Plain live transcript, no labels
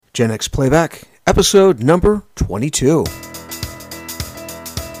Gen X Playback, episode number 22.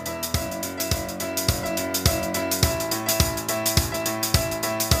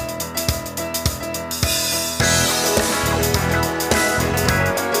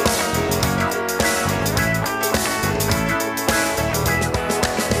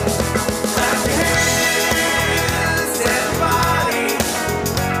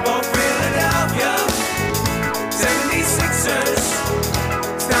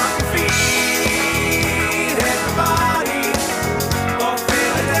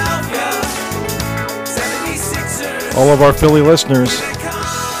 All of our Philly listeners,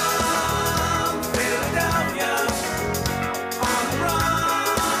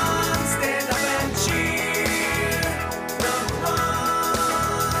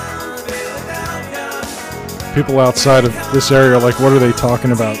 people outside of this area are like, what are they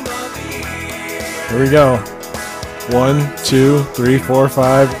talking about? Here we go. 1, 2, 3, 4,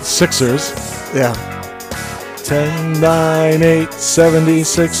 5, Sixers. Yeah. 10, 9, 8,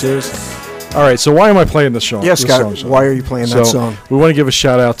 76ers. All right, so why am I playing this song? Yes, Scott, why are you playing that song? We want to give a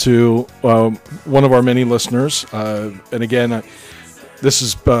shout out to one of our many listeners. And again, this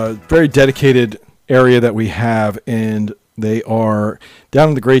is a very dedicated area that we have, and they are down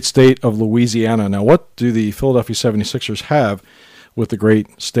in the great state of Louisiana. Now, what do the Philadelphia 76ers have with the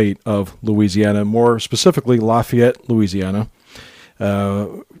great state of Louisiana? More specifically, Lafayette, Louisiana.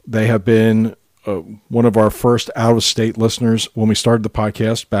 They have been one of our first out-of-state listeners when we started the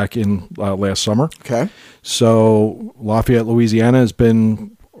podcast back in last summer. Okay. So Lafayette, Louisiana has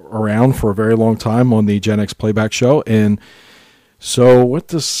been around for a very long time on the Gen X Playback show. And so what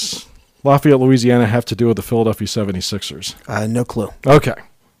does Lafayette, Louisiana have to do with the Philadelphia 76ers? No clue. Okay.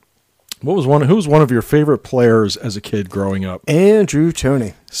 Who was one of your favorite players as a kid growing up? Andrew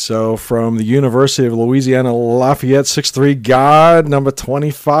Toney. So from the University of Louisiana, Lafayette, 6'3", God, number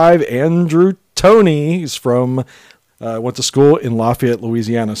 25, Andrew Toney. He's from, went to school in Lafayette,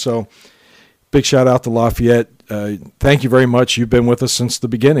 Louisiana. So big shout out to Lafayette. Thank you very much. You've been with us since the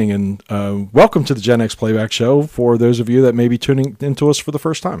beginning, and welcome to the Gen X Playback Show for those of you that may be tuning into us for the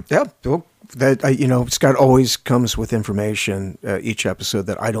first time. Yeah, well, Scott always comes with information each episode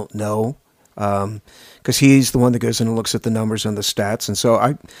that I don't know, because he's the one that goes in and looks at the numbers and the stats. And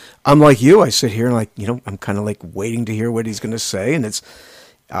so I'm like you. I sit here and I'm kind of like waiting to hear what he's going to say, and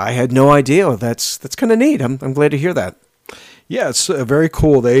I had no idea. That's kind of neat. I'm glad to hear that. Yeah, it's very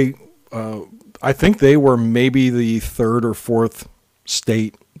cool. They I think they were maybe the third or fourth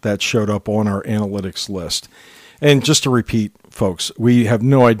state that showed up on our analytics list. And just to repeat, folks, we have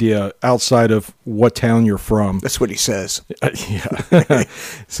no idea outside of what town you're from. That's what he says. Yeah.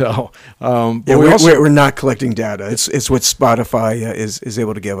 So, we're not collecting data. It's what Spotify is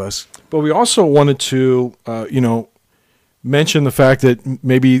able to give us. But we also wanted to, mention the fact that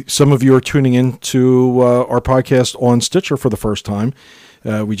maybe some of you are tuning into our podcast on Stitcher for the first time.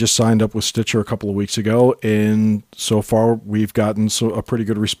 We just signed up with Stitcher a couple of weeks ago, and so far we've gotten a pretty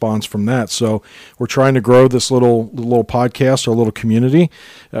good response from that. So we're trying to grow this little podcast, our little community.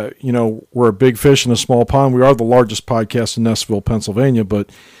 We're a big fish in a small pond. We are the largest podcast in Nessville, Pennsylvania, but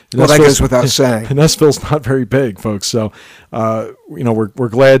that goes without saying. Nessville's not very big, folks. So we're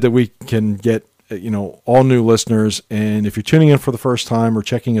glad that we can get all new listeners. And if you're tuning in for the first time or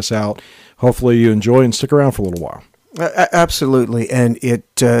checking us out, hopefully you enjoy and stick around for a little while. Absolutely, and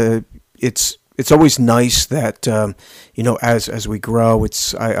it's always nice that as we grow.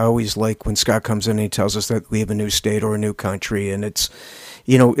 I always like when Scott comes in and he tells us that we have a new state or a new country, and it's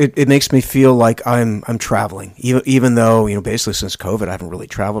it makes me feel like I'm traveling, even though basically since COVID I haven't really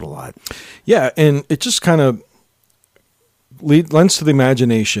traveled a lot. Yeah, and it just kind of lends to the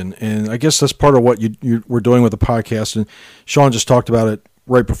imagination, and I guess that's part of what we're doing with the podcast. And Sean just talked about it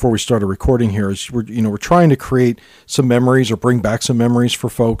right before we started recording here. Is we're trying to create some memories or bring back some memories for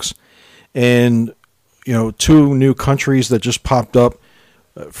folks. And two new countries that just popped up,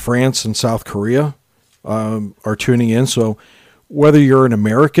 France and South Korea, are tuning in. So whether you're an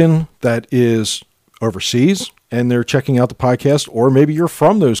American that is overseas and they're checking out the podcast, or maybe you're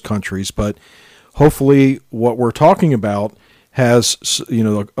from those countries, but hopefully what we're talking about has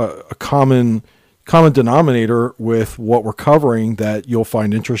a common denominator with what we're covering that you'll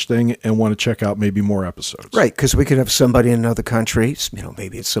find interesting and want to check out maybe more episodes. Right, because we could have somebody in another country,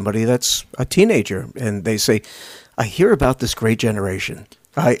 maybe it's somebody that's a teenager, and they say, I hear about this great generation.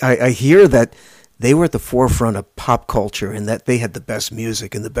 I hear that they were at the forefront of pop culture and that they had the best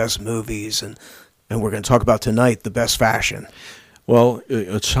music and the best movies, and we're going to talk about tonight the best fashion. Well,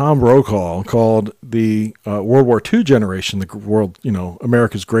 Tom Brokaw called the World War II generation, the world,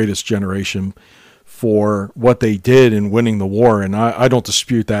 America's greatest generation, for what they did in winning the war, and I don't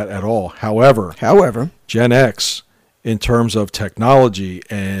dispute that at all. However, Gen X, in terms of technology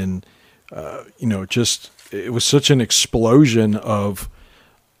and just it was such an explosion of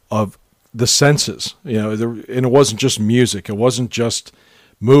the senses, and it wasn't just music, it wasn't just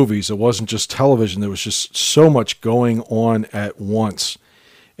movies, it wasn't just television. There was just so much going on at once.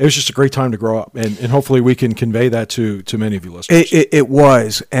 It was just a great time to grow up, and hopefully we can convey that to many of you listeners. It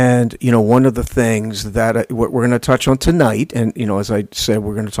was, and one of the things that we're going to touch on tonight, and as I said,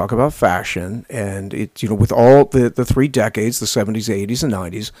 we're going to talk about fashion, and it with all the 3 decades, the 70s, 80s, and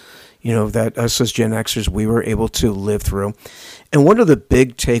 90s, that us as Gen Xers we were able to live through, and one of the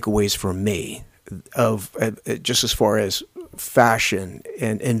big takeaways for me of just as far as fashion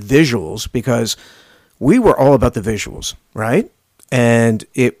and visuals, because we were all about the visuals, right? And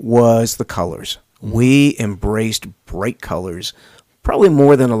it was the colors. We embraced bright colors, probably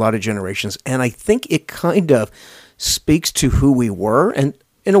more than a lot of generations. And I think it kind of speaks to who we were and,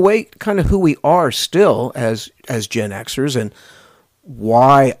 in a way, kind of who we are still as Gen Xers, and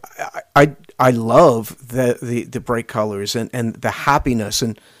why I love the bright colors and the happiness.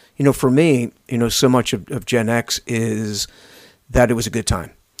 And, for me, so much of Gen X is that it was a good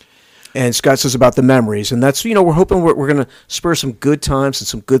time. And Scott says about the memories, and that's, we're hoping we're going to spur some good times and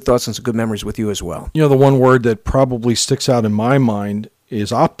some good thoughts and some good memories with you as well. The one word that probably sticks out in my mind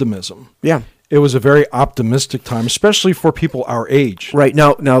is optimism. Yeah. It was a very optimistic time, especially for people our age. Right.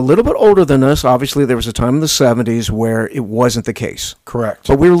 Now a little bit older than us, obviously there was a time in the 70s where it wasn't the case. Correct.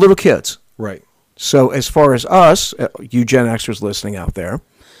 But we were little kids. Right. So as far as us, you Gen Xers listening out there,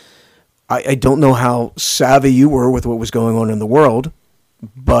 I don't know how savvy you were with what was going on in the world,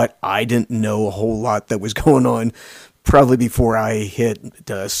 but I didn't know a whole lot that was going on probably before I hit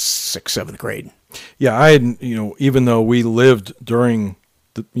 6th, 7th grade. Yeah, I had, even though we lived during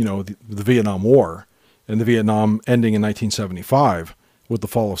the Vietnam War and the Vietnam ending in 1975 with the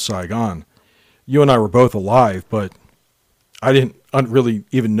fall of Saigon, you and I were both alive, but I didn't really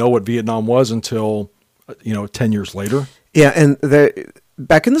even know what Vietnam was until, 10 years later. Yeah, and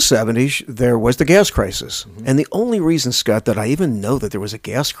back in the 70s, there was the gas crisis. Mm-hmm. And the only reason, Scott, that I even know that there was a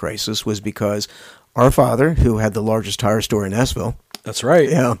gas crisis was because our father, who had the largest tire store in Nashville, that's right,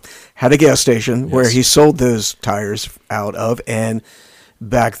 yeah, had a gas station where he sold those tires out of. And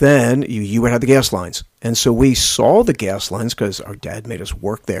back then, you would have the gas lines. And so we saw the gas lines because our dad made us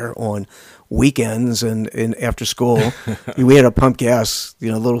work there on weekends and after school. We had to pump gas,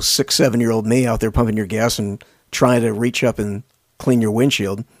 little 6, 7-year-old me out there pumping your gas and trying to reach up and clean your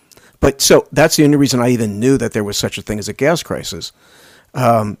windshield. But so that's the only reason I even knew that there was such a thing as a gas crisis.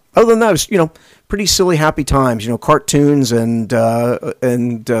 Other than that, it was, pretty silly, happy times, cartoons and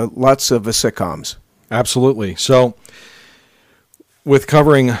lots of sitcoms. Absolutely. So with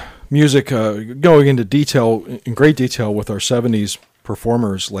covering music, going into detail, in great detail with our 70s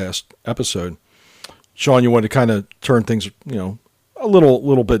performers last episode, Sean, you want to kind of turn things, a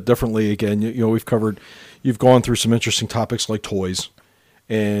little bit differently again. You've gone through some interesting topics like toys,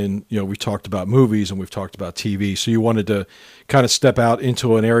 and we talked about movies and we've talked about TV. So you wanted to kind of step out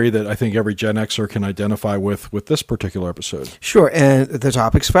into an area that I think every Gen Xer can identify with this particular episode. Sure, and the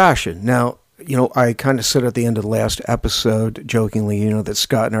topic's fashion. Now, I kind of said at the end of the last episode, jokingly, that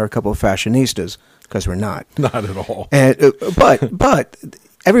Scott and I are a couple of fashionistas, because we're not. Not at all. And but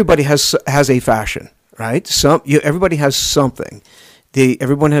everybody has a fashion, right? Everybody has something.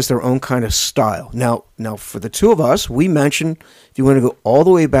 Everyone has their own kind of style. Now, for the two of us, we mentioned, if you want to go all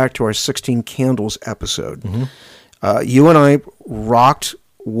the way back to our 16 Candles episode, you and I rocked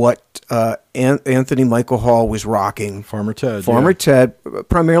what Anthony Michael Hall was rocking. Farmer Ted. Ted,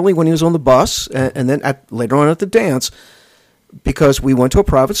 primarily when he was on the bus, and then later on at the dance, because we went to a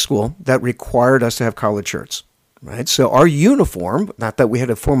private school that required us to have collared shirts, right? So our uniform, not that we had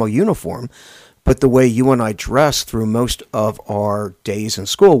a formal uniform, but the way you and I dressed through most of our days in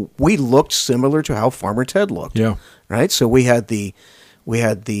school, we looked similar to how Farmer Ted looked. Yeah. Right? So we had the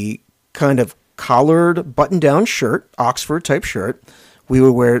kind of collared button-down shirt, Oxford type shirt. We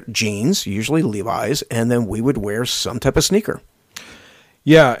would wear jeans, usually Levi's, and then we would wear some type of sneaker.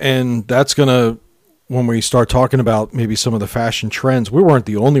 Yeah, and that's going to, when we start talking about maybe some of the fashion trends, we weren't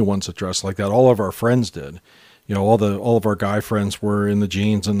the only ones that dressed like that. All of our friends did. All of our guy friends were in the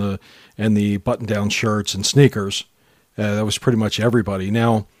jeans and the button-down shirts and sneakers. That was pretty much everybody.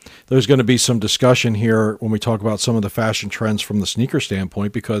 Now, there's going to be some discussion here when we talk about some of the fashion trends from the sneaker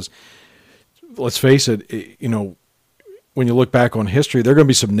standpoint, because let's face it, when you look back on history, there are going to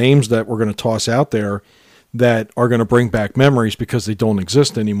be some names that we're going to toss out there that are going to bring back memories because they don't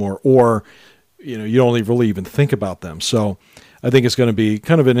exist anymore, or you don't really even think about them. So I think it's going to be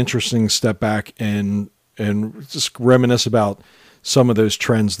kind of an interesting step back and just reminisce about some of those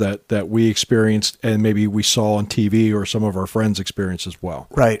trends that we experienced and maybe we saw on TV or some of our friends experienced as well.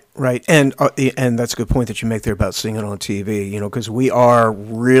 Right. And that's a good point that you make there about seeing it on TV, because we are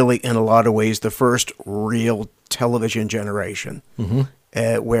really, in a lot of ways, the first real television generation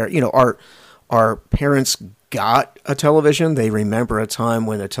where, our parents got a television. They remember a time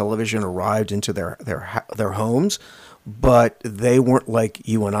when a television arrived into their homes, but they weren't like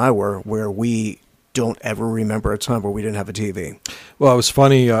you and I were, where we don't ever remember a time where we didn't have a TV. Well, it was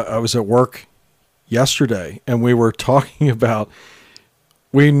funny. I was at work yesterday, and we were talking about,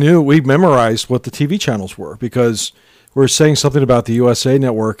 we memorized what the TV channels were because we were saying something about the USA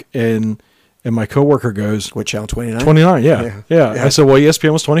Network, and my coworker goes, "What channel? 29? 29, yeah. I said, well,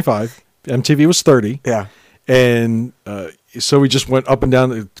 ESPN was 25, MTV was 30. Yeah. And so we just went up and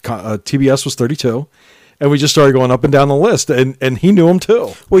down. TBS was 32. And we just started going up and down the list, and he knew them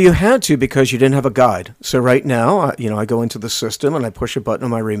too. Well, you had to because you didn't have a guide. So right now, I go into the system and I push a button on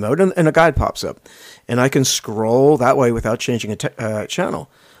my remote, and a guide pops up, and I can scroll that way without changing a channel.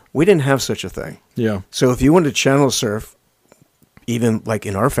 We didn't have such a thing. Yeah. So if you wanted to channel surf, even like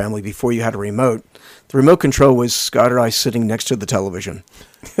in our family, before you had a remote, the remote control was Scott or I sitting next to the television,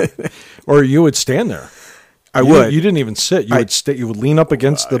 or you would stand there. I would. You didn't even sit. You would lean up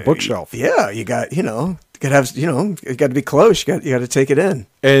against the bookshelf. Yeah, you got you got to have you got to be close. You got to take it in.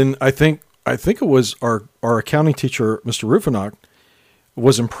 And I think it was our accounting teacher, Mr. Rufinock,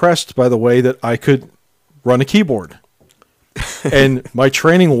 was impressed by the way that I could run a keyboard. And my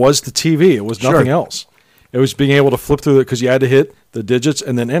training was the TV. It was nothing else. It was being able to flip through it because you had to hit the digits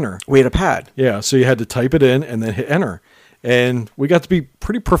and then enter. We had a pad. Yeah, so you had to type it in and then hit enter. And we got to be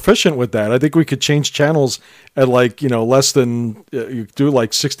pretty proficient with that. I think we could change channels at less than you do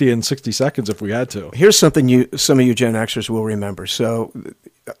like 60 and 60 seconds if we had to. Here's something some of you Gen Xers will remember. So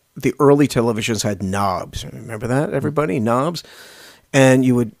the early televisions had knobs. Remember that, everybody? Knobs. And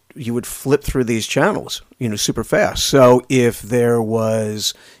you would flip through these channels, super fast. So if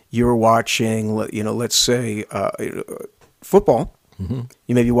you were watching, let's say football,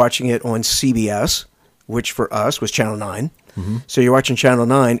 you may be watching it on CBS, which for us was Channel 9. So you're watching Channel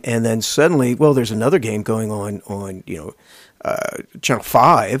 9, and then suddenly, there's another game going on Channel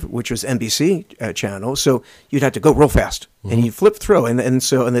 5, which was NBC channel. So you'd have to go real fast, and you flip through,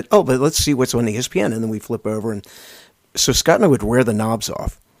 but let's see what's on ESPN, and then we flip over, and so Scott and I would wear the knobs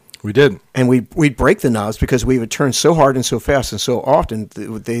off. We did. And we'd break the knobs because we would turn so hard and so fast and so often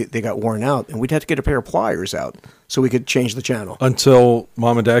they got worn out, and we'd have to get a pair of pliers out so we could change the channel. Until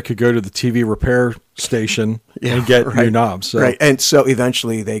Mom and Dad could go to the TV repair station and get new knobs. So. Right. And so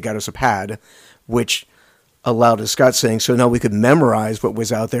eventually they got us a pad, which allowed, as Scott's saying, so now we could memorize what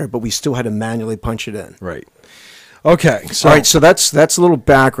was out there, but we still had to manually punch it in. Right. Okay. All right, so that's a little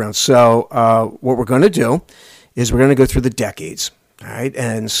background. So what we're going to do is we're going to go through the decades. All right,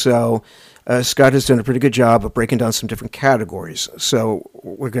 and so Scott has done a pretty good job of breaking down some different categories. So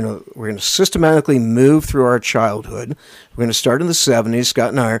we're gonna systematically move through our childhood. We're gonna start in the 70s. Scott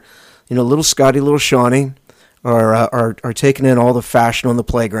and I are, little Scotty, little Shawnee, are taking in all the fashion on the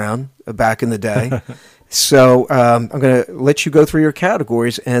playground back in the day. So I'm gonna let you go through your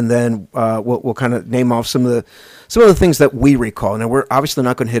categories, and then we'll kind of name off some of the things that we recall. Now we're obviously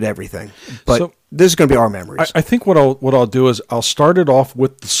not going to hit everything, but this is going to be our memories. I think what I'll do is I'll start it off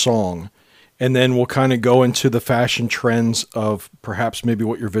with the song, and then we'll kind of go into the fashion trends of perhaps maybe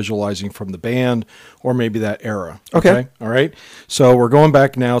what you're visualizing from the band or maybe that era. Okay. All right. So we're going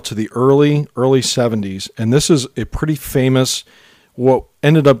back now to the early 70s, and this is a pretty famous. What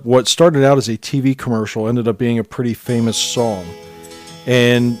started out as a TV commercial ended up being a pretty famous song,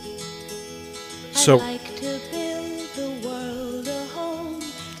 and so.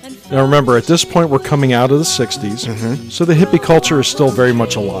 Now remember, at this point, we're coming out of the 60s, so the hippie culture is still very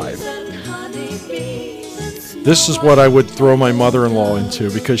much alive. This is what I would throw my mother-in-law into,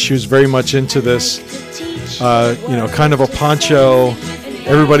 because she was very much into this, kind of a poncho.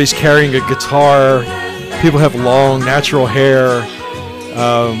 Everybody's carrying a guitar. People have long, natural hair.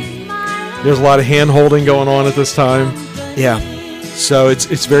 There's a lot of hand-holding going on at this time. Yeah. So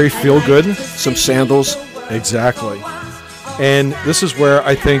it's very feel-good. Some sandals. Exactly. And this is where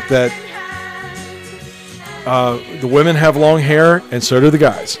I think that the women have long hair, and so do the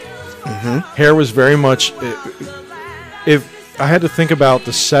guys. Hair was very much... If I had to think about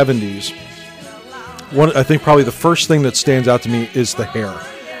the 70s, I think probably the first thing that stands out to me is the hair,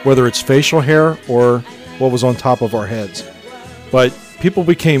 whether it's facial hair or what was on top of our heads. But people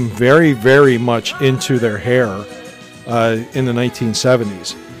became very, very much into their hair in the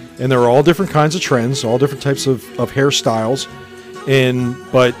 1970s. And there were all different kinds of trends, all different types of hairstyles.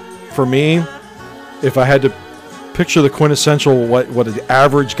 But for me, if I had to picture the quintessential what an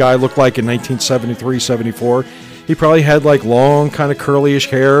average guy looked like in 1973, 74, he probably had like long, kind of curly-ish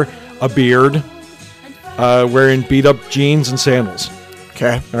hair, a beard, wearing beat-up jeans and sandals.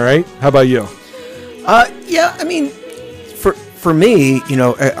 Okay. All right. How about you? Yeah, I mean, for me,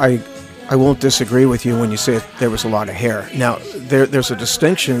 I won't disagree with you when you say there was a lot of hair. Now, there's a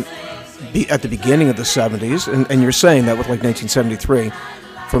distinction at the beginning of the 70s, and you're saying that with like 1973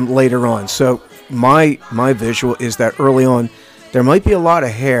 from later on. So my visual is that early on, there might be a lot of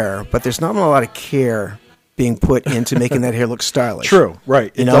hair, but there's not a lot of care being put into making that hair look stylish. True,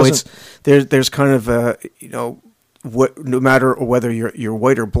 right. There's kind of a, no matter whether you're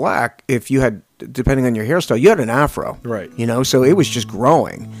white or black, if you had, depending on your hairstyle, you had an afro. Right. So it was just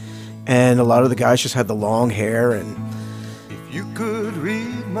growing. And a lot of the guys just had the long hair and... If you could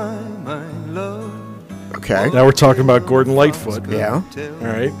read my mind, love. Okay. Now we're talking about Gordon Lightfoot. Yeah. All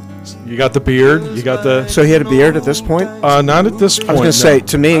right. You got the beard. You got the... So he had a beard at this point? Not at this point. I was going to say,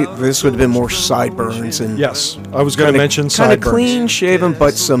 to me, this would have been more sideburns. And yes. I was going to mention sideburns. Kind of clean-shaven,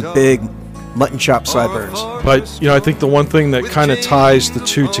 but some big mutton chop sideburns. But, I think the one thing that kind of ties the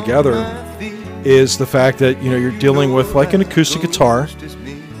two together is the fact that, you're dealing with like an acoustic guitar.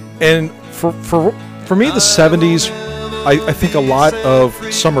 And for me, the 70s, I think a lot of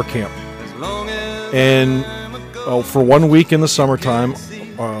summer camp. And for 1 week in the summertime,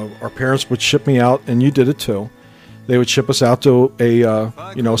 our parents would ship me out, and you did it too. They would ship us out to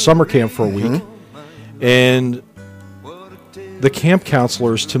a summer camp for a week. Mm-hmm. And the camp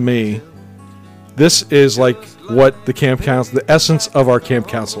counselors, to me, this is like what the essence of our camp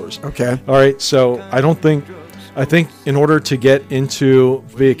counselors. Okay. All right. So I think in order to get into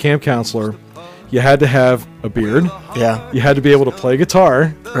be a camp counselor, you had to have a beard. Yeah. You had to be able to play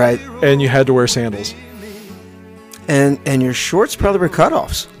guitar. Right. And you had to wear sandals. And your shorts probably were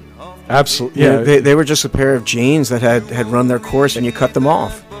cutoffs. Absolutely. Yeah. They were just a pair of jeans that had run their course, and you cut them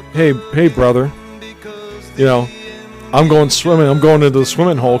off. Hey, brother. I'm going swimming. I'm going into the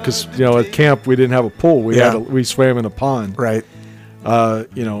swimming hole because at camp we didn't have a pool. We swam in a pond. Right.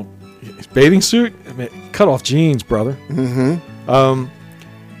 Bathing suit, cut off jeans, brother. Mm-hmm.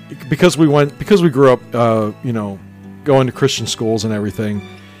 Because we grew up, going to Christian schools and everything.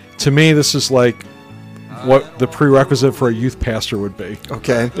 To me, this is like what the prerequisite for a youth pastor would be.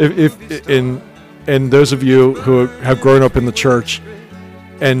 Okay. And those of you who have grown up in the church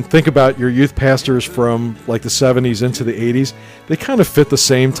and think about your youth pastors from like the 70s into the 80s, they kind of fit the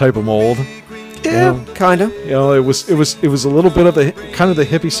same type of mold. Yeah, kind of. It was a little bit of the kind of the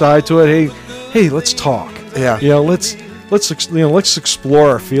hippie side to it. Hey, let's talk. Yeah. Let's explore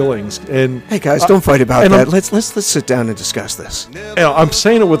our feelings. And hey guys, don't fight about that. Let's sit down and discuss this. I'm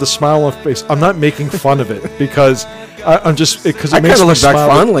saying it with a smile on my face. I'm not making fun of it because I'm just because it makes me look smile. back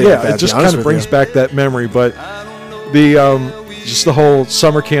fondly. Yeah, it just kind of brings back that memory. But just the whole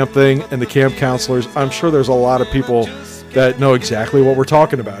summer camp thing and the camp counselors. I'm sure there's a lot of people that know exactly what we're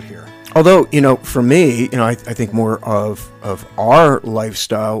talking about here. Although, for me, I think more of our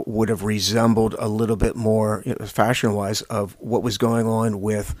lifestyle would have resembled a little bit more, fashion-wise, of what was going on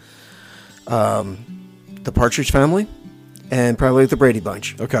with the Partridge Family and probably the Brady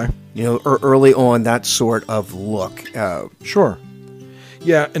Bunch. Okay. Early on, that sort of look. Sure.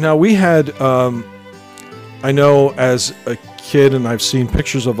 Yeah, and now we had, I know as a kid, and I've seen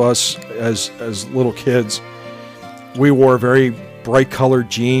pictures of us as little kids, we wore very bright colored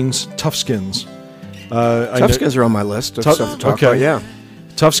jeans, Toughskins. Toughskins are on my list of stuff to talk about. Yeah,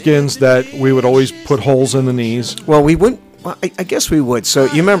 Toughskins that we would always put holes in the knees. Well, we wouldn't. Well, I guess we would. So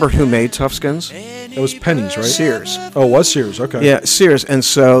you remember who made Toughskins? It was Penny's, right? Sears. Oh, it was Sears. Okay. Yeah, Sears. And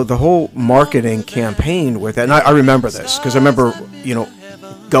so the whole marketing campaign with that, and I remember this because I remember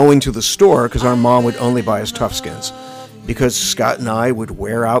going to the store because our mom would only buy us Toughskins because Scott and I would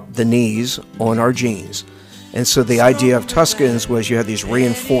wear out the knees on our jeans. And so the idea of Toughskins was you had these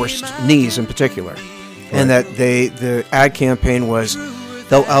reinforced knees in particular. Right. And that the ad campaign was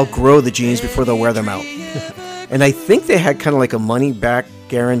they'll outgrow the jeans before they'll wear them out. And I think they had kind of like a money-back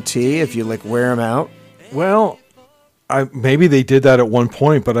guarantee if you wear them out. Well, maybe they did that at one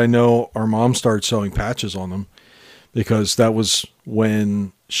point, but I know our mom started sewing patches on them because that was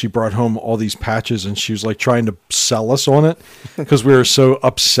when she brought home all these patches and she was trying to sell us on it because we were so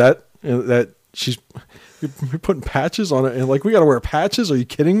upset that you're putting patches on it, and we got to wear patches. Are you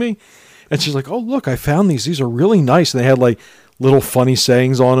kidding me? And she's like, "Oh, look, I found these. These are really nice." And they had little funny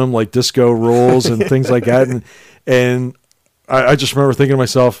sayings on them, like disco rules and things like that. And I just remember thinking to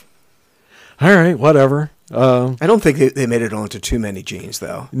myself, "All right, whatever." I don't think they made it onto Too Many Jeans,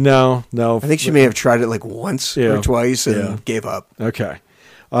 though. No. I think she may have tried it like once or twice and gave up. Okay.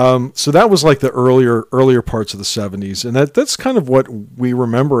 So that was like the earlier parts of the 70s, and that's kind of what we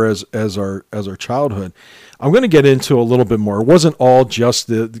remember as our childhood. I'm going to get into a little bit more. It wasn't all just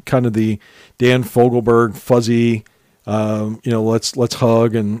the kind of the Dan Fogelberg fuzzy, let's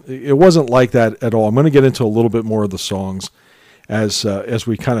hug, and it wasn't like that at all. I'm going to get into a little bit more of the songs as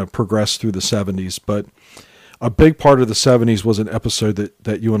we kind of progress through the 70s. But a big part of the 70s was an episode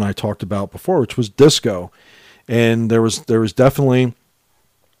that you and I talked about before, which was disco, and there was definitely.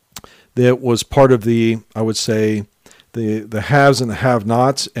 That was part of I would say, the haves and the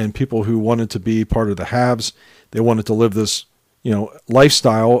have-nots, and people who wanted to be part of the haves. They wanted to live this,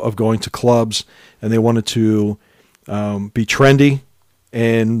 lifestyle of going to clubs, and they wanted to be trendy,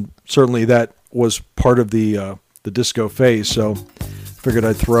 and certainly that was part of the disco phase. So figured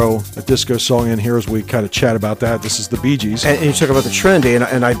I'd throw a disco song in here as we kind of chat about that. This is the Bee Gees. And you talk about the trendy,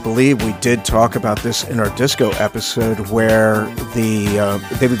 and I believe we did talk about this in our disco episode, where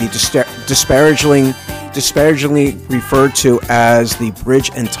they would be disparagingly referred to as the bridge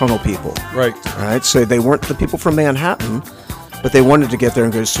and tunnel people. Right. All right. So they weren't the people from Manhattan, but they wanted to get there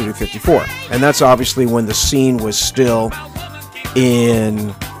and go to Studio 54. And that's obviously when the scene was still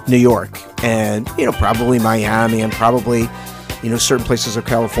in New York and, probably Miami and probably, certain places of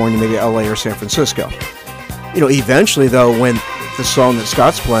California, maybe LA or San Francisco. Eventually, though, when the song that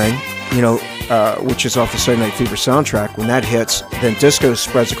Scott's playing, which is off the Saturday Night Fever soundtrack, when that hits, then disco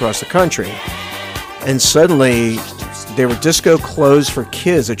spreads across the country. And suddenly, there were disco clothes for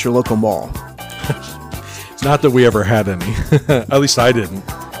kids at your local mall. Not that we ever had any. At least I didn't.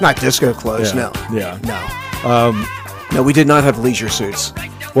 Not disco clothes, no. Yeah. No. No, we did not have leisure suits.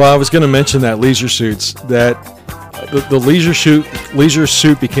 Well, I was going to mention that leisure suits, that the leisure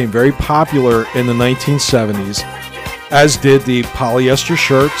suit became very popular in the 1970s, as did the polyester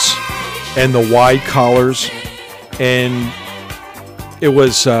shirts and the wide collars, and it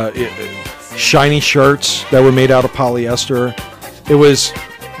was shiny shirts that were made out of polyester. It was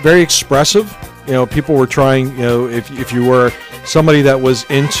very expressive. People were trying, if you were somebody that was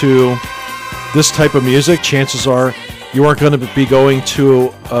into this type of music, chances are you weren't going to be going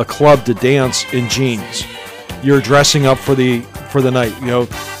to a club to dance in jeans. You're dressing up for the night.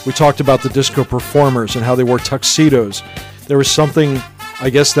 We talked about the disco performers and how they wore tuxedos. There was something, I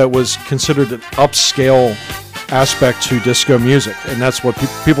guess, that was considered an upscale aspect to disco music, and that's what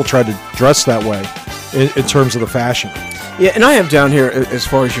people tried to dress that way in terms of the fashion. Yeah, and I have down here, as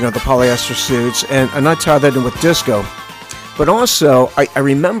far as the polyester suits, and I tie that in with disco. But also, I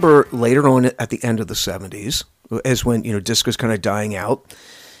remember later on at the end of the 70s, as when, disco's kind of dying out,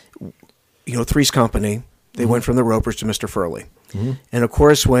 Three's Company, they went from the Ropers to Mr. Furley. Mm-hmm. And, of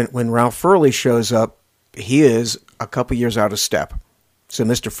course, when Ralph Furley shows up, he is a couple years out of step. So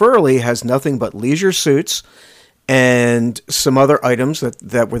Mr. Furley has nothing but leisure suits and some other items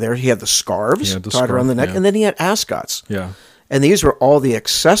that were there. He had the scarves tied around the neck, and then he had ascots. Yeah. And these were all the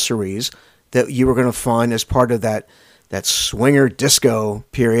accessories that you were going to find as part of that swinger disco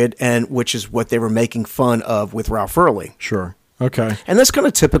period, and which is what they were making fun of with Ralph Furley. Sure. Okay. And that's kind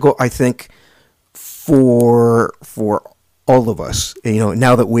of typical, I think, for all of us.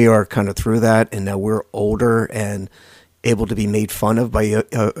 Now that we are kind of through that, and now we're older and able to be made fun of by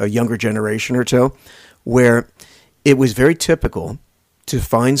a younger generation or two, where it was very typical to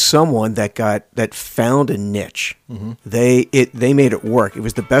find someone that found a niche. Mm-hmm. They made it work. It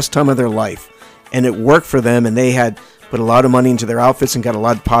was the best time of their life, and it worked for them, and they had put a lot of money into their outfits and got a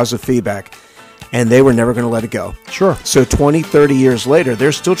lot of positive feedback, and they were never going to let it go. Sure. So 20, 30 years later,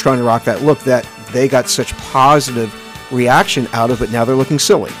 they're still trying to rock that look that they got such positive reaction out of it. Now they're looking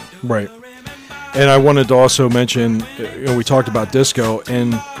silly. Right. And I wanted to also mention, we talked about disco,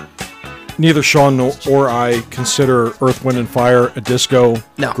 and neither Sean or I consider Earth, Wind, and Fire a disco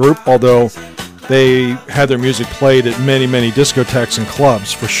group, although they had their music played at many, many discotheques and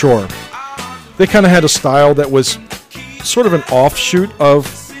clubs, for sure. They kind of had a style that was sort of an offshoot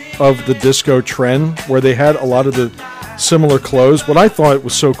of the disco trend, where they had a lot of the similar clothes. What I thought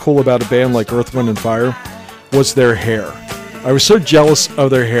was so cool about a band like Earth, Wind, and Fire was their hair. I was so jealous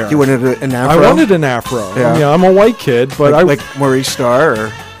of their hair. You wanted an afro? I wanted an afro. Yeah. I'm a white kid, but like Maurice Starr?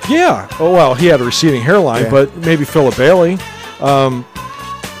 Or? Yeah. Oh, well, he had a receding hairline, but maybe Philip Bailey.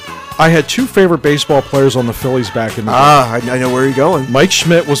 I had two favorite baseball players on the Phillies back in the day. I know where you're going. Mike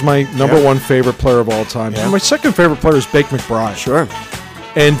Schmidt was my number one favorite player of all time. Yeah. And my second favorite player is Bake McBride. Sure.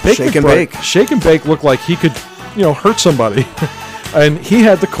 And Shake and Bake looked like he could, hurt somebody. And he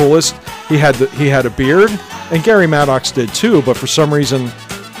had the coolest. He had a beard, and Gary Maddox did too. But for some reason,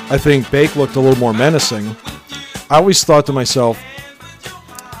 I think Bake looked a little more menacing. I always thought to myself,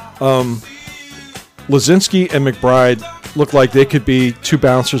 Lazinski and McBride look like they could be two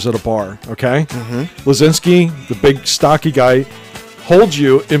bouncers at a bar, okay? Mm-hmm. Lazinski, the big stocky guy, holds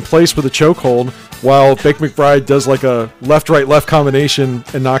you in place with a chokehold, while Bake McBride does like a left-right-left combination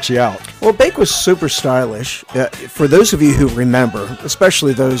and knocks you out. Well, Bake was super stylish. For those of you who remember,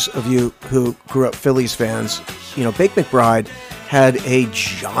 especially those of you who grew up Phillies fans, you know, Bake McBride had a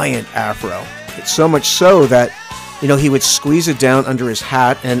giant afro. It's so much so that, you know, he would squeeze it down under his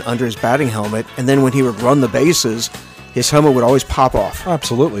hat and under his batting helmet, and then when he would run the bases, his helmet would always pop off.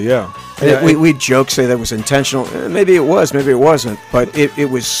 Absolutely, yeah. We'd joke, say that was intentional. Maybe it was, maybe it wasn't. But it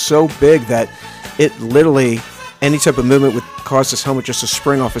was so big that it literally, any type of movement would cause his helmet just to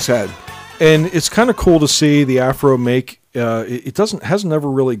spring off his head. And it's kind of cool to see the afro make. Hasn't never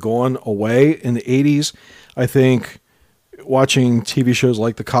really gone away in the 80s. I think watching TV shows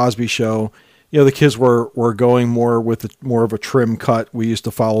like The Cosby Show, you know, the kids were going more with more of a trim cut. We used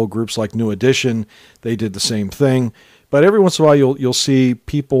to follow groups like New Edition. They did the same thing. But every once in a while, you'll see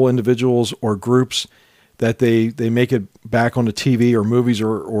people, individuals, or groups that they make it back onto TV or movies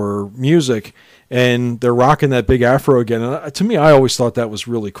or music, and they're rocking that big afro again. And to me, I always thought that was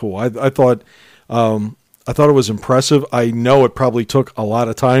really cool. I thought it was impressive. I know it probably took a lot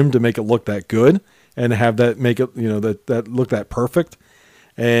of time to make it look that good and have that make it, you know, that look that perfect.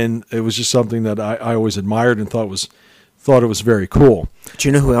 And it was just something that I always admired and thought it was very cool. Do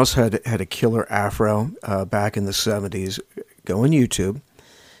you know who else had a killer afro back in the 70s? Go on YouTube,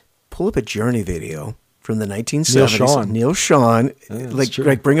 pull up a Journey video from the 1970s. Neil Sean.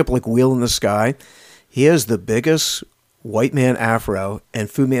 Like bring up like Wheel in the Sky. He has the biggest white man afro and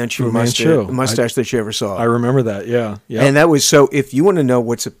Fu Manchu mustache that you ever saw. I remember that, yeah. And that was, so if you want to know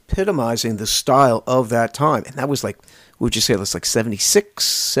what's epitomizing the style of that time, and that was like, would you say that's like 76,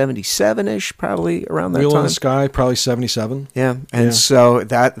 77-ish, probably around that Wheel time? in the Sky, probably 77. Yeah, and so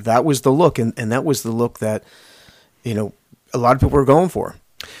that was the look, and that was the look that, you know, a lot of people were going for.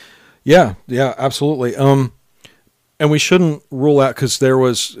 Yeah, absolutely. And we shouldn't rule out, because there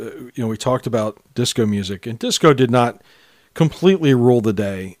was, we talked about disco music, and disco did not completely rule the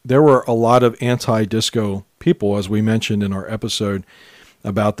day. There were a lot of anti-disco people, as we mentioned in our episode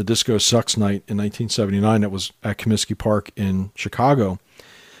about the Disco Sucks Night in 1979 that was at Comiskey Park in Chicago.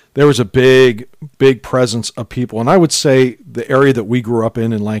 There was a big, big presence of people, and I would say the area that we grew up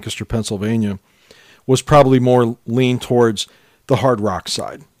in Lancaster, Pennsylvania, was probably more leaned towards the hard rock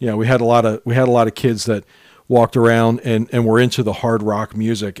side. Yeah, we had a lot of kids that walked around and were into the hard rock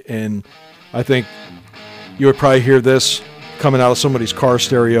music, and I think you would probably hear this coming out of somebody's car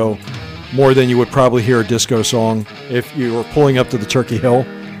stereo more than you would probably hear a disco song if you were pulling up to the Turkey Hill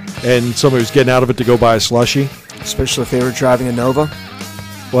and somebody was getting out of it to go buy a slushie. Especially if they were driving a Nova.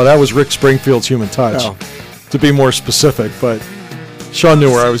 Well, that was Rick Springfield's Human Touch, to be more specific, but Sean knew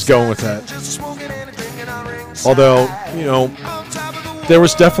where I was going with that. Although, there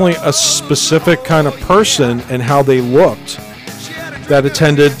was definitely a specific kind of person and how they looked that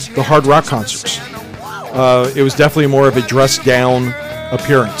attended the hard rock concerts. It was definitely more of a dressed down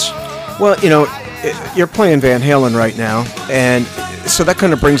appearance. Well, you're playing Van Halen right now, and so that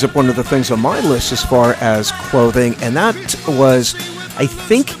kind of brings up one of the things on my list as far as clothing, and that was, I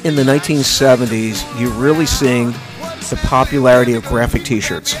think, in the 1970s, you're really seeing the popularity of graphic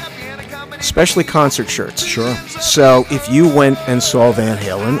T-shirts, especially concert shirts. Sure. So if you went and saw Van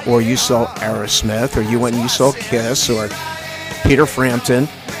Halen, or you saw Aerosmith, or you went and you saw Kiss, or Peter Frampton,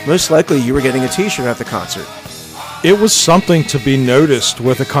 most likely you were getting a T-shirt at the concert. It was something to be noticed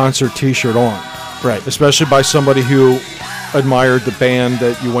with a concert T-shirt on. Right. Especially by somebody who admired the band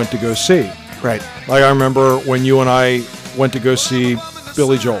that you went to go see. Right. Like I remember when you and I went to go see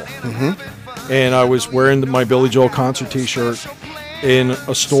Billy Joel. Mm-hmm. And I was wearing my Billy Joel concert T-shirt in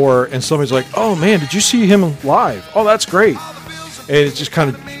a store, and somebody's like, "Oh man, did you see him live? Oh, that's great." And it just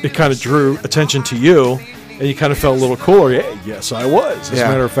kind of drew attention to you, and you kind of felt a little cooler. Yeah, yes, I was, as a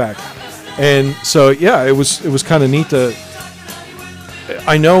matter of fact. And so, yeah, it was kind of neat to.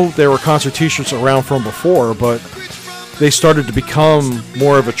 I know there were concert T-shirts around from before, but they started to become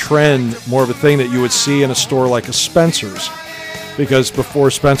more of a trend, more of a thing that you would see in a store like a Spencer's, because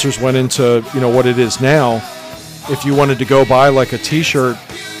before Spencer's went into what it is now, if you wanted to go buy like a T-shirt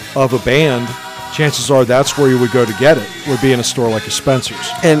of a band, chances are that's where you would go to get it, would be in a store like a Spencer's.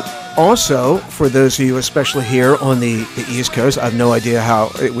 And also, for those of you, especially here on the East Coast, I have no idea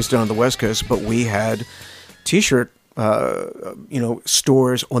how it was done on the West Coast, but we had T-shirt,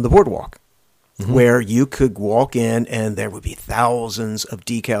 stores on the boardwalk, mm-hmm. where you could walk in and there would be thousands of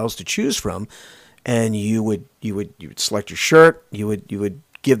decals to choose from, and you would select your shirt, you would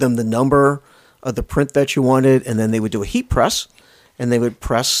give them the number of the print that you wanted, and then they would do a heat press, and they would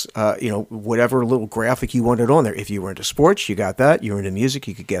press, whatever little graphic you wanted on there. If you were into sports, you got that. You were into music,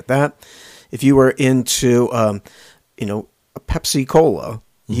 you could get that. If you were into, a Pepsi Cola,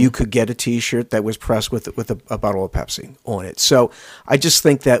 you could get a T-shirt that was pressed with a bottle of Pepsi on it. So I just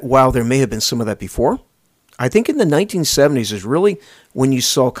think that while there may have been some of that before, I think in the 1970s is really when you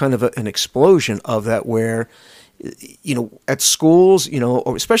saw kind of an explosion of that where, at schools,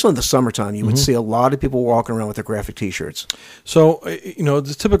 or especially in the summertime, you would see a lot of people walking around with their graphic T-shirts. So,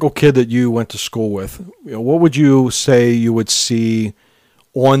 the typical kid that you went to school with, what would you say you would see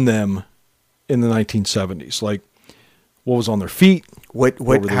on them in the 1970s? Like, what was on their feet? What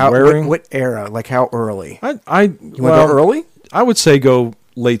were they wearing? What era? Like how early? You want to go early? I would say go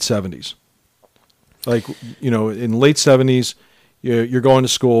late 70s. Like, in late 70s, you're going to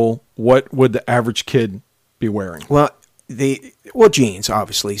school. What would the average kid be wearing? Well, jeans,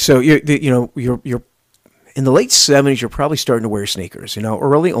 obviously. So you're in the late 70s. You're probably starting to wear sneakers.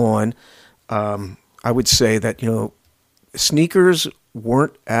 Early on, I would say that sneakers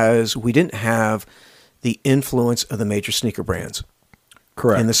weren't we didn't have the influence of the major sneaker brands.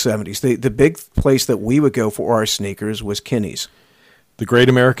 Correct. In the 70s. The big place that we would go for our sneakers was Kinney's. The Great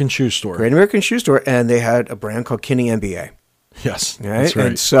American Shoe Store. Great American Shoe Store, and they had a brand called Kinney NBA. Yes, right? That's right.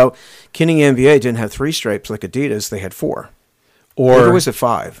 And so Kinney NBA didn't have 3 stripes like Adidas; they had 4. Or was it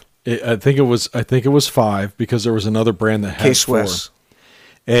 5? I think it was 5 because there was another brand that had K-Swiss.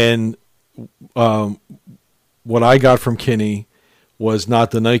 4. And what I got from Kinney was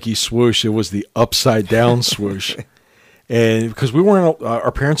not the Nike swoosh; it was the upside down swoosh. And because we weren't,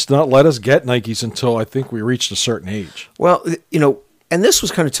 our parents did not let us get Nikes until I think we reached a certain age. Well, and this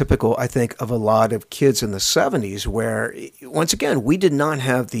was kind of typical, I think, of a lot of kids in the 70s where, once again, we did not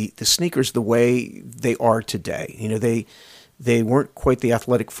have the sneakers the way they are today. They weren't quite the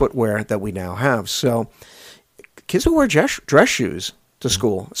athletic footwear that we now have. So kids would wear dress shoes to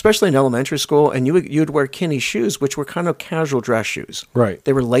school, especially in elementary school, and you'd wear Kinney shoes, which were kind of casual dress shoes. Right.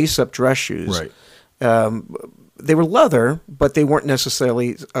 They were lace-up dress shoes. Right. They were leather, but they weren't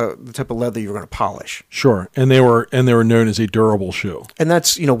necessarily the type of leather you were going to polish. Sure, and they were known as a durable shoe. And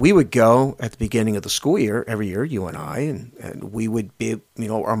that's we would go at the beginning of the school year every year, you and I, and we would be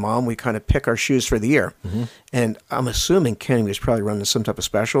our mom. We kind of pick our shoes for the year, and I'm assuming Kenny was probably running some type of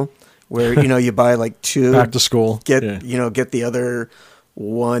special where you buy like 2 back to school, get the other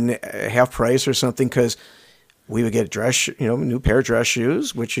 1 half price or something because. We would get a new pair of dress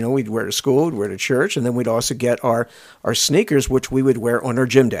shoes, which, we'd wear to school, we'd wear to church, and then we'd also get our sneakers, which we would wear on our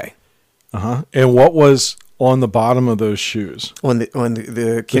gym day. Uh-huh. And what was on the bottom of those shoes? On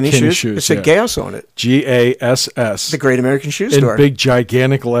the Kinney shoes? It said Gas on it. GASS. The Great American Shoe Store. In big,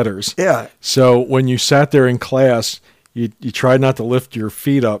 gigantic letters. Yeah. So when you sat there in class, you tried not to lift your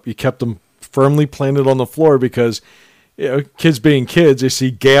feet up. You kept them firmly planted on the floor because... kids being kids, they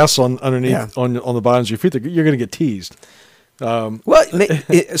see gas underneath on the bottoms of your feet. You're going to get teased. So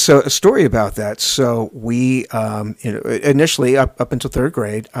a story about that. So we, initially up until 3rd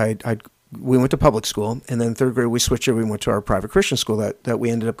grade, we went to public school, and then 3rd grade we switched over. We went to our private Christian school that we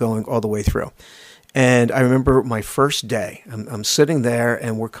ended up going all the way through. And I remember my first day. I'm sitting there,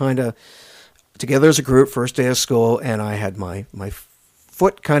 and we're kind of together as a group. First day of school, and I had my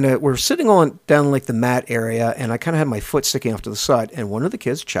foot we're sitting down like the mat area, and I kind of had my foot sticking off to the side. And one of the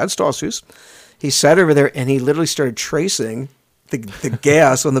kids, Chad Stalsus, he sat over there and he literally started tracing the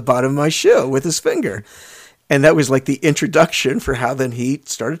gas on the bottom of my shoe with his finger. And that was like the introduction for how then he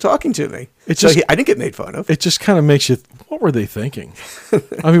started talking to me. I didn't get made fun of. It just kind of makes you, what were they thinking?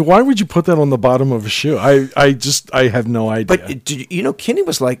 I mean, why would you put that on the bottom of a shoe? I have no idea. But, Kinney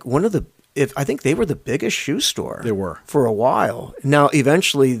was like one of the, I think they were the biggest shoe store. They were. For a while. Now,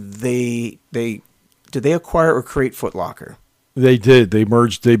 eventually, did they acquire or create Foot Locker? They did. They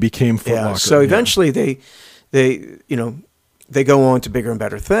merged. They became Foot Locker. So eventually, they go on to bigger and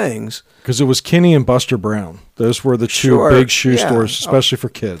better things. Because it was Kinney and Buster Brown. Those were the 2 big shoe stores, especially for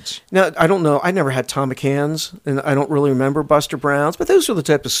kids. Now, I don't know. I never had Tom McCann's, and I don't really remember Buster Brown's, but those were the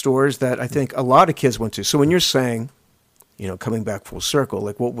type of stores that I think a lot of kids went to. So when you're saying... coming back full circle,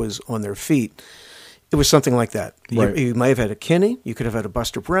 like what was on their feet, it was something like that. Right. You might have had a Kinney, you could have had a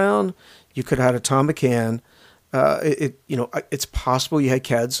Buster Brown, you could have had a Tom McCann. It's possible you had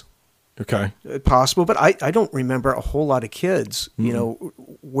Keds. Okay. Possible, but I don't remember a whole lot of kids,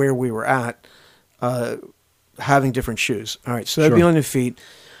 where we were at, having different shoes. All right, so that'd be on your feet.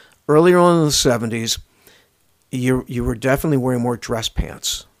 Earlier on in the 70s, you were definitely wearing more dress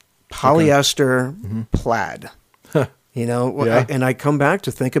pants, polyester, plaid. And I come back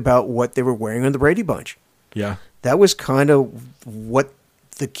to think about what they were wearing on the Brady Bunch. Yeah. That was kind of what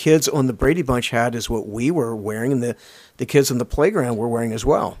the kids on the Brady Bunch had is what we were wearing, and the kids in the playground were wearing as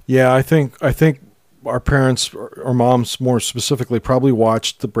well. Yeah, I think our parents, or moms more specifically, probably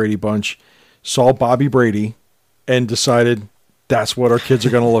watched the Brady Bunch, saw Bobby Brady, and decided that's what our kids are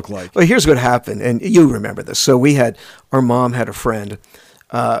going to look like. Well, here's what happened, and you remember this. So our mom had a friend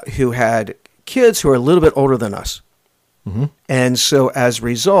who had kids who are a little bit older than us. Mm-hmm. And so as a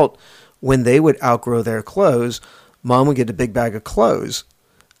result, when they would outgrow their clothes, Mom would get a big bag of clothes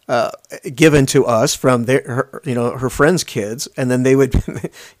given to us from her friends' kids, and then they would,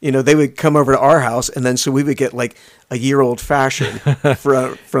 they would come over to our house, and then so we would get like a year-old fashion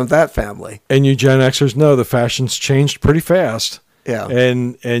from that family. And you Gen Xers know the fashions changed pretty fast. Yeah,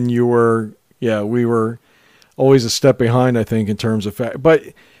 and we were always a step behind, I think, in terms of but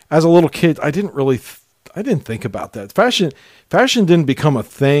as a little kid, I didn't think about that. Fashion didn't become a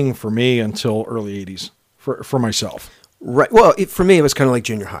thing for me until early 80s for myself. Right. Well, for me, it was kind of like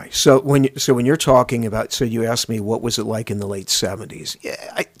junior high. So when you're talking about, so you asked me what was it like in the late 70s.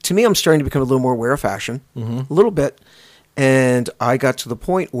 Yeah, to me, I'm starting to become a little more aware of fashion, a little bit. And I got to the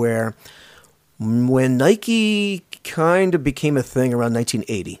point where when Nike kind of became a thing around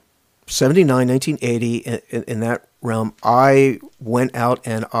 1980, 79, 1980, in that realm, I went out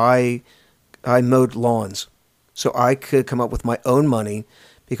and I mowed lawns so I could come up with my own money,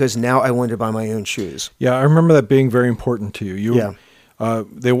 because now I wanted to buy my own shoes. Yeah, I remember that being very important to you.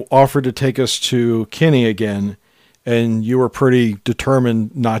 They offered to take us to Kinney again, and you were pretty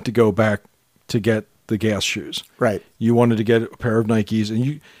determined not to go back to get the gas shoes. Right. You wanted to get a pair of Nikes,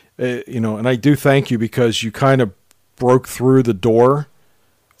 and and I do thank you, because you kind of broke through the door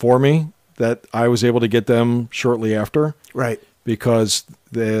for me that I was able to get them shortly after. Right. Because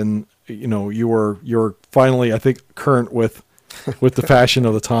then, you were finally, I think, current with the fashion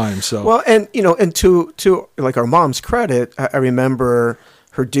of the time. So well, and to like our mom's credit, I remember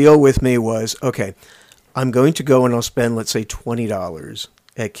her deal with me was, okay, I'm going to go and I'll spend, let's say, $20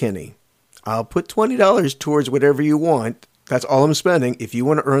 at Kinney. I'll put $20 towards whatever you want. That's all I'm spending. If you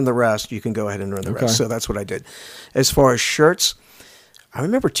want to earn the rest, you can go ahead and earn the rest. So that's what I did. As far as shirts, I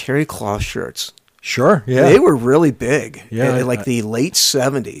remember terry cloth shirts. Sure, yeah, they were really big. Yeah, in the late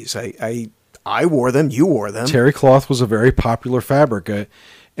 70s. I wore them. You wore them. Terry cloth was a very popular fabric.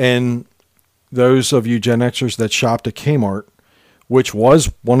 And those of you Gen Xers that shopped at Kmart, which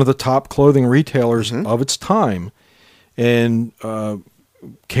was one of the top clothing retailers of its time, and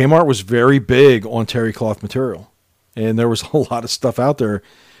Kmart was very big on terry cloth material. And there was a lot of stuff out there.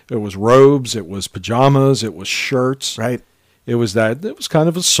 It was robes, it was pajamas, it was shirts. Right. It was kind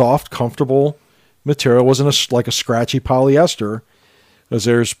of a soft, comfortable material. It wasn't like a scratchy polyester. Because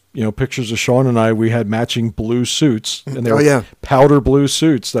there's, pictures of Sean and I, we had matching blue suits, and they were powder blue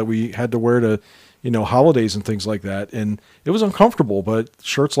suits that we had to wear to, holidays and things like that. And it was uncomfortable, but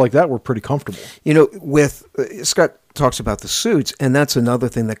shirts like that were pretty comfortable. With Scott talks about the suits, and that's another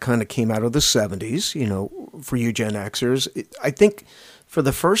thing that kind of came out of the 70s, for you Gen Xers. I think for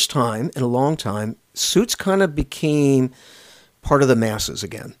the first time in a long time, suits kind of became part of the masses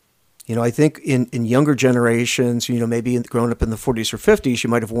again. I think in younger generations, maybe growing up in the 40s or 50s, you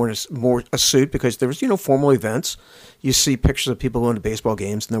might have worn a suit because there was, formal events. You see pictures of people going to baseball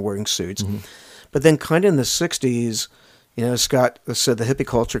games and they're wearing suits. Mm-hmm. But then kind of in the 60s, Scott said the hippie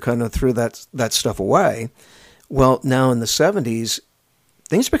culture kind of threw that stuff away. Well, now in the 70s,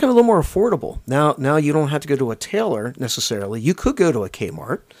 things become a little more affordable. Now you don't have to go to a tailor necessarily. You could go to a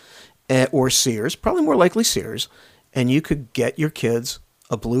Kmart or Sears, probably more likely Sears, and you could get your kids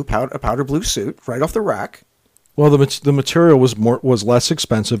a powder blue suit right off the rack. Well, the material was less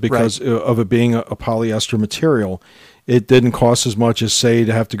expensive because of it being a polyester material. It didn't cost as much as, say,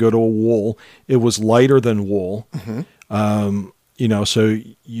 to have to go to a wool. It was lighter than wool. Mm-hmm. So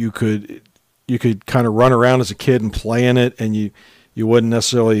you could kind of run around as a kid and play in it, and you wouldn't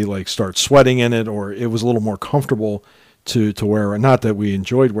necessarily like start sweating in it, or it was a little more comfortable to wear. Not that we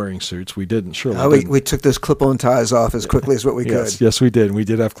enjoyed wearing suits. We didn't, surely. We took those clip-on ties off as quickly as what we could. Yes, we did. We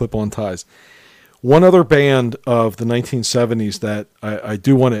did have clip-on ties. One other band of the 1970s that I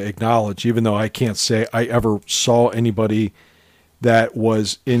do want to acknowledge, even though I can't say I ever saw anybody that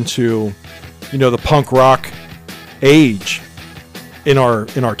was into, the punk rock age in our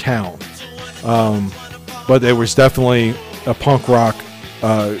town. But there was definitely a punk rock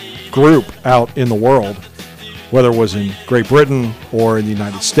group out in the world, whether it was in Great Britain or in the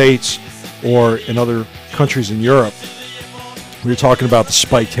United States or in other countries in Europe. We were talking about the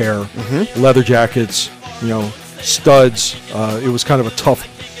spiked hair, leather jackets, studs. It was kind of a tough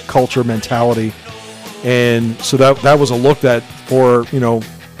culture mentality. And so that was a look that for,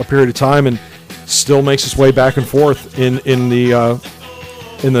 a period of time and still makes its way back and forth in the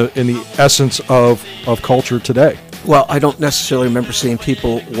in the essence of culture today. Well, I don't necessarily remember seeing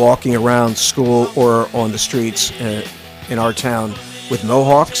people walking around school or on the streets in our town with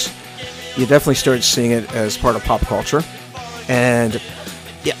mohawks. You definitely started seeing it as part of pop culture. And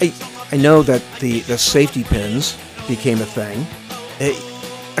yeah, I know that the safety pins became a thing.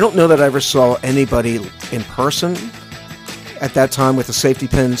 I don't know that I ever saw anybody in person at that time with a safety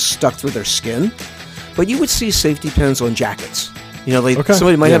pin stuck through their skin, but you would see safety pins on jackets. You know,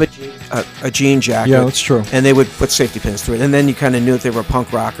 somebody might have a jean jacket. Yeah, that's true. And they would put safety pins through it, and then you kind of knew if they were a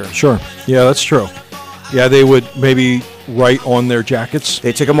punk rocker. Sure. Yeah, that's true. Yeah, they would maybe write on their jackets.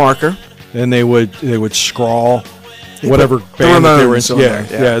 They'd take a marker, and they would scrawl whatever band that they were in.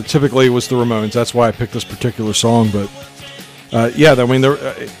 Yeah, typically it was the Ramones. That's why I picked this particular song. But I mean,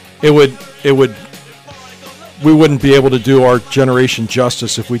 we wouldn't be able to do our generation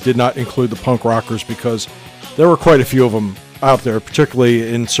justice if we did not include the punk rockers, because there were quite a few of them out there,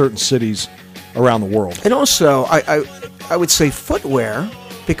 particularly in certain cities around the world. And also, I would say footwear,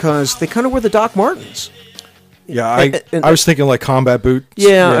 because they kind of were the Doc Martens. Yeah, I was thinking like combat boots.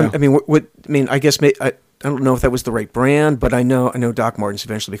 Yeah. I mean, I guess I don't know if that was the right brand, but I know Doc Martens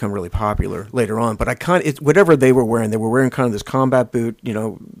eventually become really popular later on. But whatever they were wearing kind of this combat boot,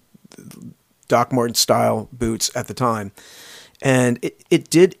 Doc Marten style boots at the time, and it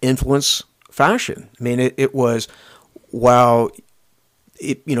did influence fashion. I mean, it was, while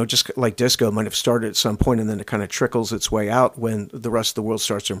it, just like disco might have started at some point, and then it kind of trickles its way out when the rest of the world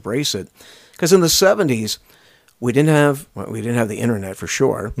starts to embrace it. Because in the 70s, we didn't have the internet for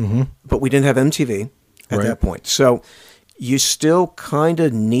sure, but we didn't have MTV at that point. So you still kind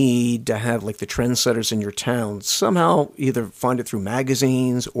of need to have like the trendsetters in your town somehow either find it through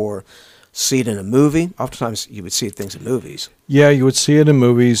magazines or see it in a movie. Oftentimes you would see things in movies. Yeah, you would see it in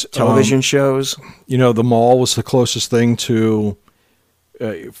movies. Television shows. The mall was the closest thing to,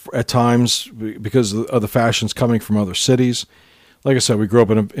 at times, because of the fashions coming from other cities. Like I said, we grew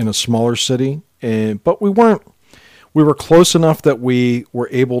up in a smaller city, but we were close enough that we were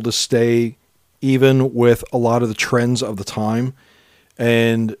able to stay even with a lot of the trends of the time.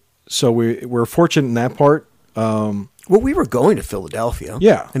 And so we're fortunate in that part. Well, we were going to Philadelphia.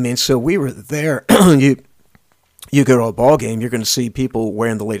 Yeah. I mean, so we were there. You go to a ball game, you're going to see people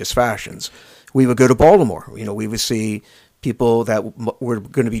wearing the latest fashions. We would go to Baltimore. We would see people that were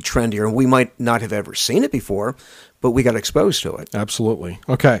going to be trendier, and we might not have ever seen it before, but we got exposed to it. Absolutely.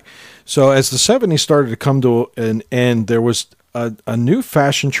 Okay. So as the 70s started to come to an end, there was a new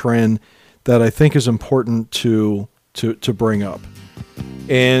fashion trend that I think is important to bring up.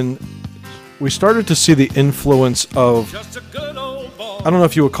 And we started to see the influence of, I don't know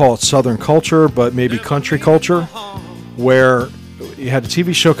if you would call it Southern culture, but maybe country culture, where you had a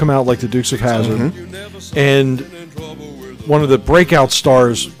TV show come out like the Dukes of Hazzard, and one of the breakout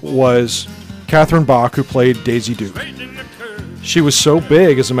stars was Catherine Bach, who played Daisy Duke. She was so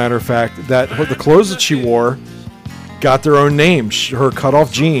big, as a matter of fact, that the clothes that she wore got their own name. Her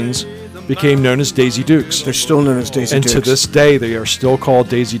cutoff jeans became known as Daisy Dukes. They're still known as Daisy Dukes. And to this day, they are still called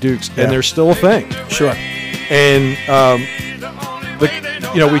Daisy Dukes, and they're still a thing. Sure. And,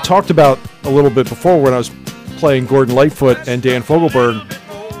 we talked about a little bit before when I was playing Gordon Lightfoot and Dan Fogelberg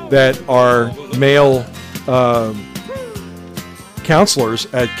that are male counselors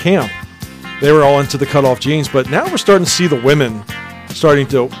at camp. They were all into the cutoff jeans, but now we're starting to see the women starting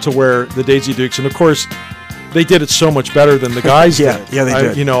to wear the Daisy Dukes. And, of course, they did it so much better than the guys did. Yeah,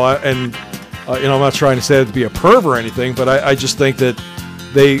 they did. I'm not trying to say that to be a perv or anything, but I just think that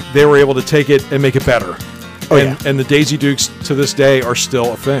they were able to take it and make it better. And the Daisy Dukes to this day are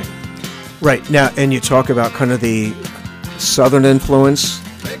still a thing. Right. Now, and you talk about kind of the Southern influence,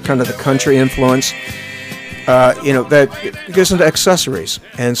 kind of the country influence. That it goes into accessories.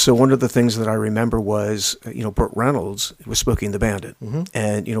 And so one of the things that I remember was, Burt Reynolds was Smokey and the Bandit.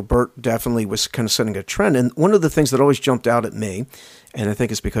 And, Burt definitely was kind of setting a trend. And one of the things that always jumped out at me, and I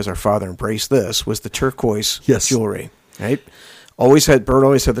think it's because our father embraced this, was the turquoise jewelry, right? Burt always had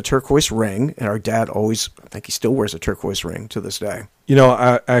the turquoise ring, and our dad I think he still wears a turquoise ring to this day.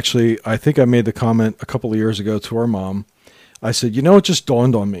 I think I made the comment a couple of years ago to our mom. I said, it just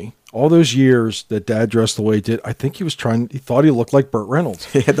dawned on me. All those years that Dad dressed the way he did, I think he thought he looked like Burt Reynolds.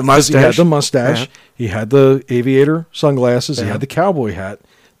 He had the mustache. He had the mustache. Yeah. He had the aviator sunglasses. Yeah. He had the cowboy hat,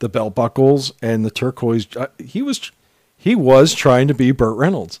 the belt buckles, and the turquoise. He was trying to be Burt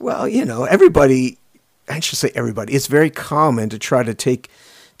Reynolds. Well, everybody, I should say everybody, it's very common to try to take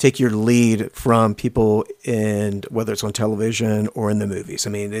your lead from people, and whether it's on television or in the movies. I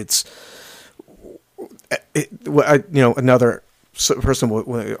mean, another person I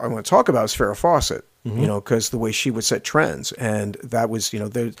want to talk about is Farrah Fawcett. you know, because the way she would set trends. And that was, you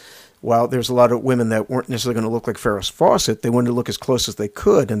know, while there's a lot of women that weren't necessarily going to look like Farrah Fawcett, they wanted to look as close as they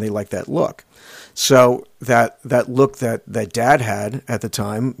could, and they liked that look. So that look that Dad had at the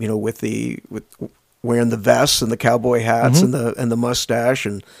time, you know, with wearing the vests and the cowboy hats and the mustache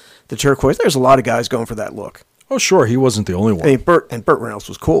and the turquoise, there's a lot of guys going for that look. Oh, sure. He wasn't the only one. I mean, Burt Reynolds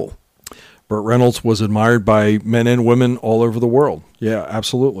was cool. Burt Reynolds was admired by men and women all over the world. Yeah,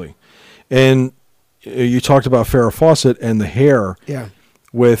 absolutely. And you talked about Farrah Fawcett and the hair. Yeah.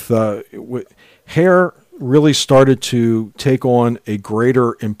 With hair really started to take on a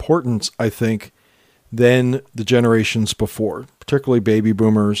greater importance, I think, than the generations before, particularly baby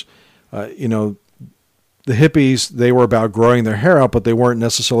boomers. You know, the hippies, they were about growing their hair out, but they weren't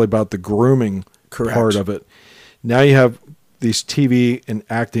necessarily about the grooming part of it. Now you have these TV and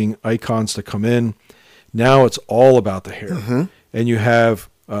acting icons to come in. Now it's all about the hair. And you have,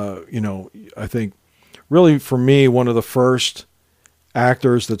 you know, I think really for me, one of the first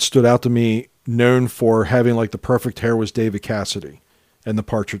actors that stood out to me known for having like the perfect hair was David Cassidy and the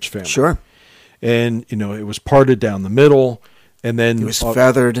Partridge Family. Sure. And, you know, it was parted down the middle. And then it was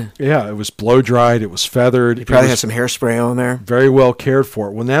feathered. Yeah, it was blow dried. It was feathered. He probably had some hairspray on there. Very well cared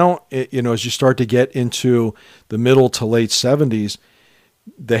for. Well, now, you know, as you start to get into the middle to late 70s,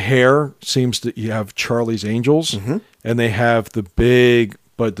 the hair seems to, you have Charlie's Angels, and they have the big,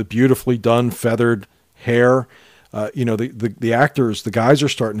 but the beautifully done feathered hair. You know, the actors, the guys are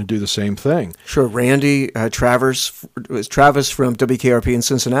starting to do the same thing. Sure. Randy Travis from WKRP in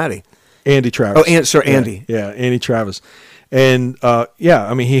Cincinnati. Andy Travis. Oh, Andy. Yeah, Andy Travis. And yeah,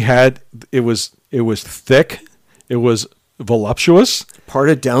 I mean, it was thick, it was voluptuous,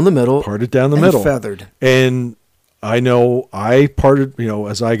 parted down the middle, and feathered. And I know I parted, you know,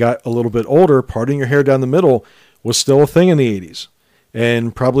 as I got a little bit older, parting your hair down the middle was still a thing in the 80s,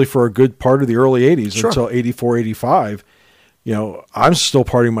 and probably for a good part of the early 80s until 84, 85. You know, I'm still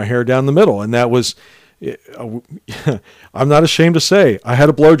parting my hair down the middle, and that was. I'm not ashamed to say I had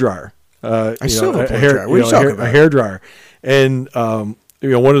a blow dryer. I still have a blow dryer. What are you talking about? A hair dryer. And you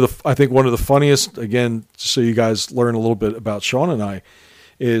know, I think one of the funniest, again, so you guys learn a little bit about Sean and I,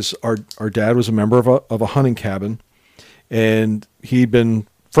 is our dad was a member of a hunting cabin, and he'd been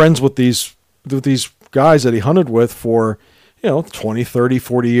friends with these guys that he hunted with for, you know, 20, 30,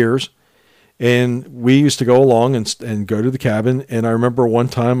 40 years. And we used to go along and go to the cabin. And I remember one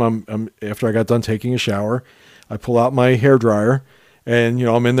time I'm after I got done taking a shower, I pull out my hair dryer, and, you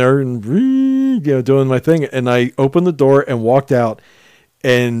know, I'm in there and, you know, doing my thing. And I opened the door and walked out,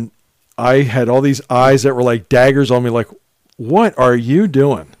 and I had all these eyes that were like daggers on me, like, what are you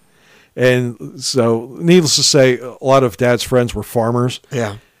doing? And so needless to say, a lot of Dad's friends were farmers.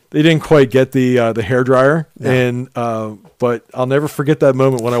 Yeah. They didn't quite get the hair dryer. No. And, but I'll never forget that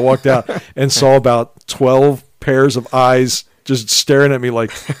moment when I walked out and saw about 12 pairs of eyes just staring at me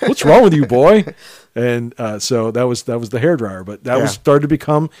like, what's wrong with you, boy? And so that was the hairdryer, but that was started to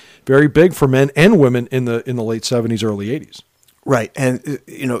become very big for men and women in the late 70s, early 80s. Right, and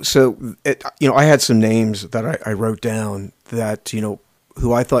you know, so I had some names that I wrote down that, you know,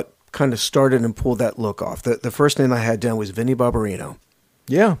 who I thought kind of started and pulled that look off. The first name I had down was Vinnie Barbarino.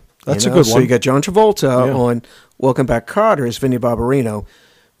 Yeah, that's a good one. So you got John Travolta on Welcome Back, Kotter as Vinnie Barbarino,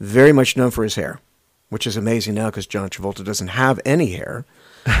 very much known for his hair, which is amazing now because John Travolta doesn't have any hair.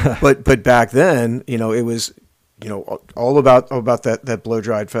 but back then, you know, it was, you know, all about that blow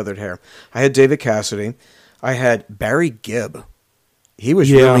dried feathered hair. I had David Cassidy. I had Barry Gibb. He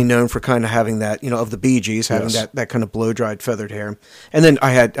was really known for kind of having that, you know, of the Bee Gees, having that kind of blow dried feathered hair. And then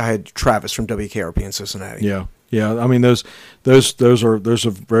I had Travis from WKRP in Cincinnati. Yeah. Yeah. I mean, those are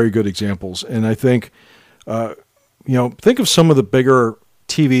very good examples. And I think, you know, think of some of the bigger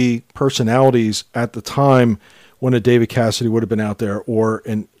TV personalities at the time when a David Cassidy would have been out there, or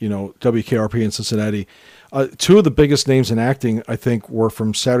in, you know, WKRP in Cincinnati. Two of the biggest names in acting, I think, were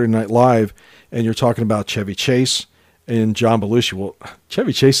from Saturday Night Live, and you're talking about Chevy Chase and John Belushi. Well,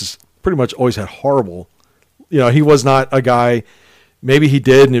 Chevy Chase has pretty much always had horrible, you know, he was not a guy, maybe he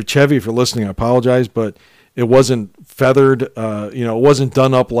did, and if Chevy, if you're listening, I apologize, but it wasn't feathered, you know, it wasn't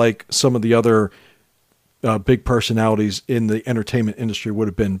done up like some of the other big personalities in the entertainment industry would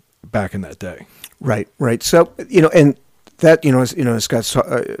have been back in that day. Right. So, you know, and that, you know, as Scott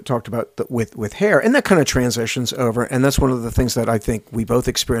talked about with hair, and that kind of transitions over, and that's one of the things that I think we both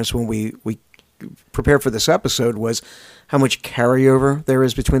experienced when we prepared for this episode, was how much carryover there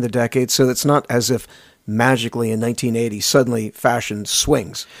is between the decades. So it's not as if magically in 1980 suddenly fashion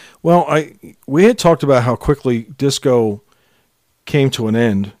swings. Well, we had talked about how quickly disco came to an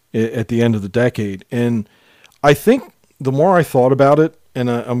end at the end of the decade, and I think the more I thought about it, and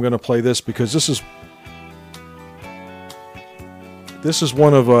I'm going to play this because this is This is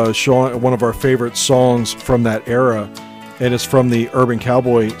one of one of our favorite songs from that era, and it's from the Urban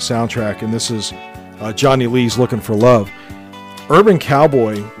Cowboy soundtrack. And this is Johnny Lee's "Looking for Love." Urban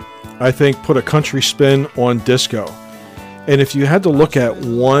Cowboy, I think, put a country spin on disco. And if you had to look at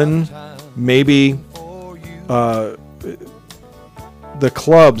one, maybe the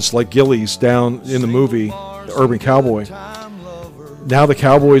clubs like Gillies down in the movie Urban Cowboy. Now the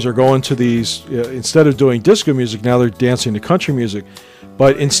Cowboys are going to these, instead of doing disco music, now they're dancing to country music.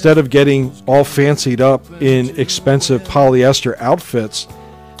 But instead of getting all fancied up in expensive polyester outfits,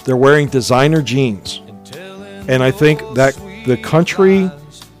 they're wearing designer jeans. And I think that the country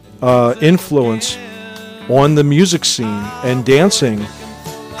influence on the music scene and dancing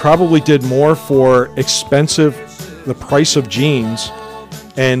probably did more for the price of jeans,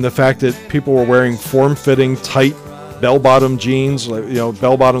 and the fact that people were wearing form-fitting, tight bell-bottom jeans.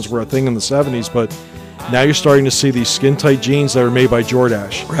 Bell-bottoms were a thing in the 70s, but now you're starting to see these skin-tight jeans that are made by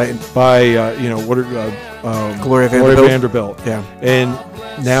Jordache, right? By Gloria Vanderbilt. Yeah. And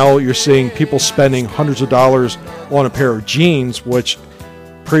now you're seeing people spending hundreds of dollars on a pair of jeans, which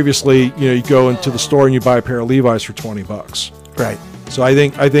previously, you go into the store and you buy a pair of Levi's for $20. Right. So I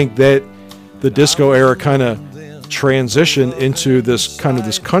think that the disco era kind of transitioned into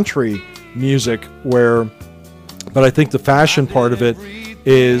this country music but I think the fashion part of it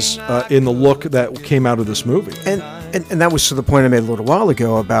is in the look that came out of this movie. And that was to the point I made a little while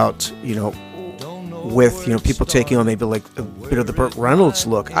ago about, with, people taking on maybe like a bit of the Burt Reynolds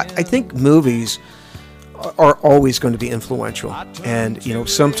look. I think movies are always going to be influential. And,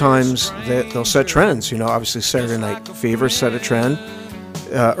 sometimes they'll set trends. Obviously Saturday Night Fever set a trend.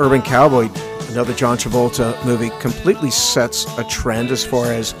 Urban Cowboy, another John Travolta movie, completely sets a trend as far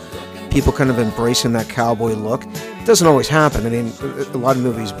as people kind of embracing that cowboy look. It doesn't always happen. I mean, a lot of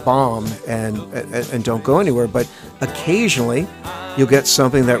movies bomb and don't go anywhere, but occasionally you'll get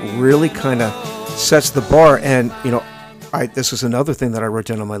something that really kind of sets the bar. And, this is another thing that I wrote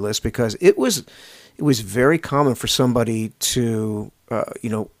down on my list, because it was very common for somebody to,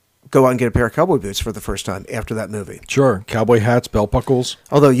 go out and get a pair of cowboy boots for the first time after that movie. Sure. Cowboy hats, belt buckles.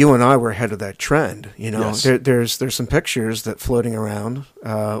 Although you and I were ahead of that trend, Yes. There's some pictures that floating around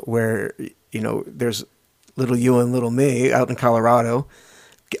where, there's little you and little me out in Colorado,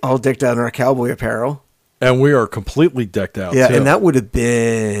 all decked out in our cowboy apparel. And we are completely decked out, yeah, too. And that would have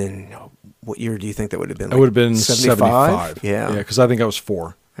been, what year do you think that would have been? It would have been 75. Yeah. Yeah, because I think I was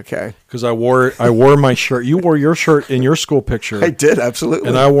 4. Okay. Because I wore my shirt. You wore your shirt in your school picture. I did, absolutely.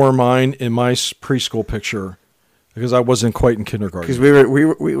 And I wore mine in my preschool picture because I wasn't quite in kindergarten. Because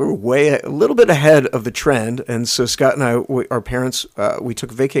we were way a little bit ahead of the trend, and so Scott and I, our parents, we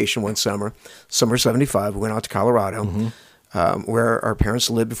took a vacation one summer 75. We went out to Colorado, where our parents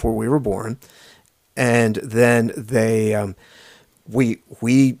lived before we were born, and then they, we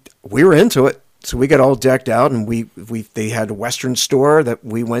were into it. So we got all decked out, and they had a Western store that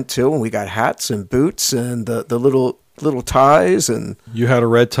we went to, and we got hats and boots and the little ties. And you had a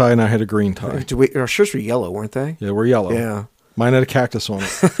red tie, and I had a green tie. Our shirts were yellow, weren't they? Yeah, we're yellow. Yeah, mine had a cactus on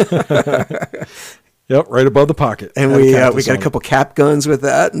it. Yep, right above the pocket. And we got a couple cap guns with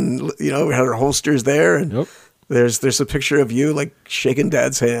that, and we had our holsters there. And yep. There's a picture of you like shaking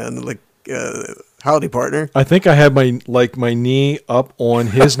Dad's hand, like. Howdy, partner. I think I had my knee up on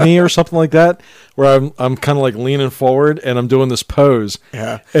his knee or something like that, where I'm kind of like leaning forward and I'm doing this pose.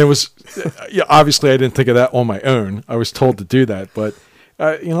 Yeah. And it was, obviously I didn't think of that on my own. I was told to do that, but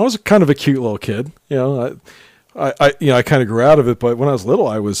I was kind of a cute little kid. I kind of grew out of it, but when I was little,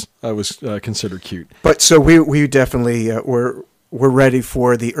 I was considered cute. But so we definitely we're ready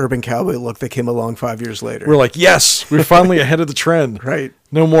for the Urban Cowboy look that came along 5 years later. We're like, yes, we're finally ahead of the trend. Right.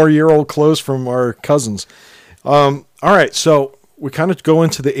 No more year-old clothes from our cousins. All right, so we kind of go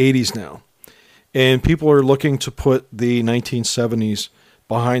into the 80s now, and people are looking to put the 1970s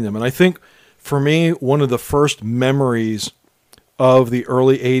behind them. And I think, for me, one of the first memories of the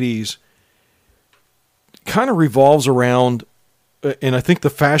early 80s kind of revolves around, and I think the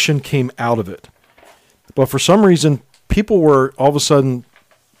fashion came out of it. But for some reason, people were all of a sudden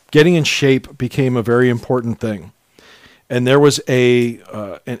getting in shape became a very important thing. And there was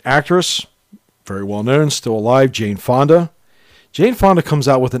an actress, very well known, still alive, Jane Fonda. Jane Fonda comes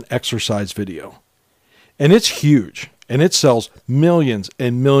out with an exercise video. And it's huge. And it sells millions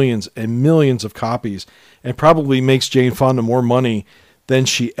and millions and millions of copies. And probably makes Jane Fonda more money than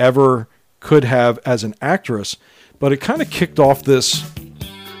she ever could have as an actress. But it kind of kicked off this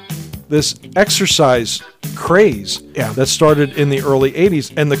exercise craze that started in the early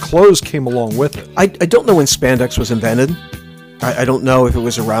 80s, and the clothes came along with it. I don't know when spandex was invented, I don't know if it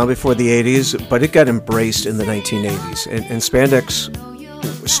was around before the 80s, but it got embraced in the 1980s. And spandex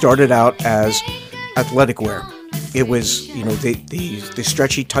started out as athletic wear. It was, the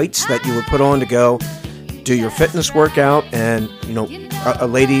stretchy tights that you would put on to go do your fitness workout, and,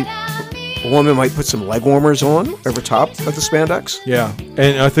 a woman might put some leg warmers on over top of the spandex. Yeah,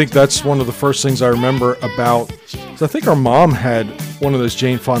 and I think that's one of the first things I remember about. I think our mom had one of those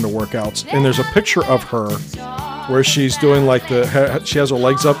Jane Fonda workouts, and there's a picture of her where she's doing she has her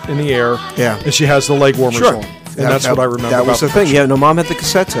legs up in the air, yeah, and she has the leg warmers on, and that's what I remember. That was about the thing. picture. Yeah, no, Mom had the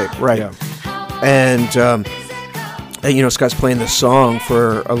cassette tape, right? Yeah. And Scott's playing this song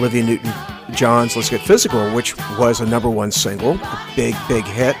for Olivia Newton-John's "Let's Get Physical," which was a #1 single, a big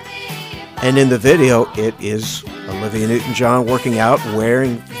hit. And in the video, it is Olivia Newton-John working out,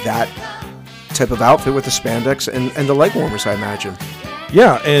 wearing that type of outfit with the spandex and the leg warmers, I imagine.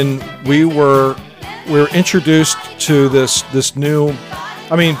 Yeah, and we were introduced to this new.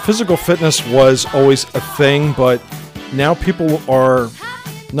 I mean, physical fitness was always a thing, but now people are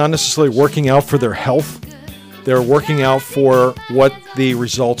not necessarily working out for their health. They're working out for what the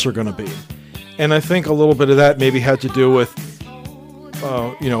results are going to be. And I think a little bit of that maybe had to do with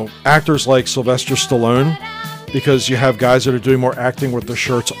actors like Sylvester Stallone, because you have guys that are doing more acting with their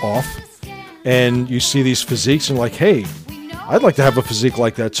shirts off, and you see these physiques and like, hey, I'd like to have a physique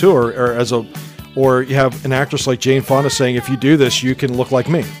like that too, or you have an actress like Jane Fonda saying, if you do this, you can look like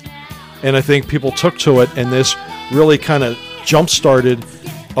me. And I think people took to it, and this really kind of jump-started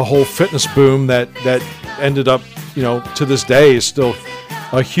a whole fitness boom that ended up, to this day is still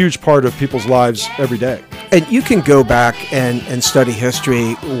a huge part of people's lives every day. And you can go back and study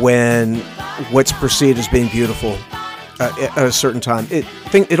history when what's perceived as being beautiful at a certain time,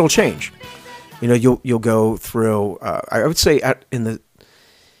 it'll change. You'll go through. I would say in the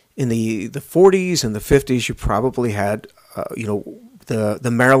 40s and the 50s, you probably had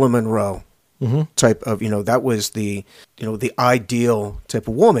the Marilyn Monroe type of that was the the ideal type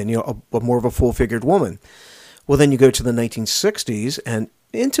of woman, a more of a full-figured woman. Well, then you go to the 1960s and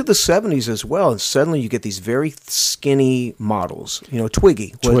into the 70s as well, and suddenly you get these very skinny models.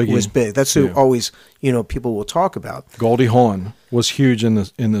 Twiggy was big. That's who always people will talk about. Goldie Hawn was huge in the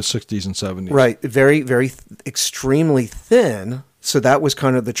 60s and 70s. Right, very very extremely thin. So that was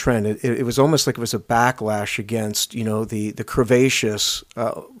kind of the trend. It was almost like it was a backlash against the curvaceous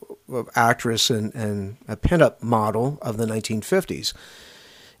actress and a pinup model of the 1950s.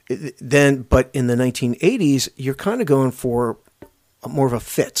 But in the 1980s, you're kind of going for more of a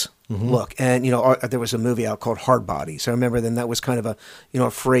fit look. And, there was a movie out called Hard Bodies. I remember then that was kind of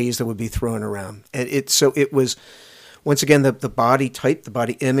a phrase that would be thrown around. And it was, once again, the body type, the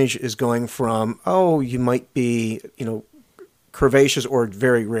body image is going from, you might be, curvaceous or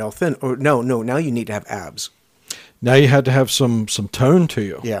very real thin. Or no, now you need to have abs. Now you had to have some tone to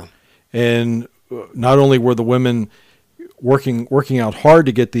you. Yeah. And not only were the women working out hard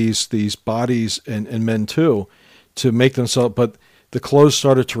to get these bodies and men too, to make themselves, but the clothes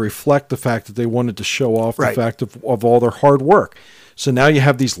started to reflect the fact that they wanted to show off the fact of all their hard work. So now you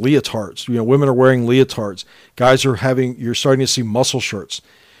have these leotards. Women are wearing leotards. Guys you're starting to see muscle shirts.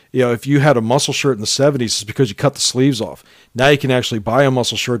 If you had a muscle shirt in the 70s, it's because you cut the sleeves off. Now you can actually buy a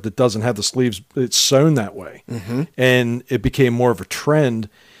muscle shirt that doesn't have the sleeves. It's sewn that way. Mm-hmm. And it became more of a trend.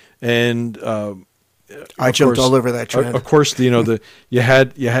 And I jumped all over that trend. Of course, you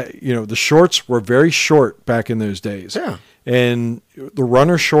had the shorts were very short back in those days. Yeah. And the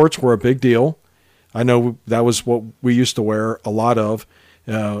runner shorts were a big deal. I know that was what we used to wear a lot of.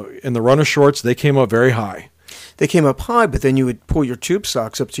 And the runner shorts, they came up very high. They came up high, but then you would pull your tube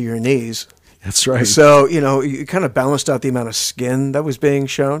socks up to your knees. That's right. So, you kind of balanced out the amount of skin that was being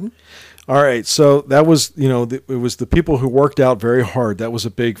shown. All right. So that was, it was the people who worked out very hard. That was a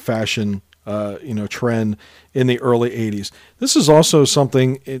big fashion, trend in the early 80s. This is also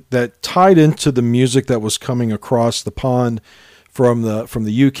something that tied into the music that was coming across the pond from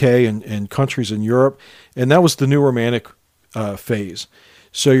the UK and countries in Europe. And that was the new romantic phase.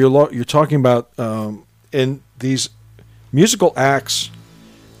 So you're talking about, and these musical acts,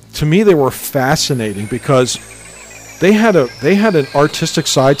 to me, they were fascinating because they had an artistic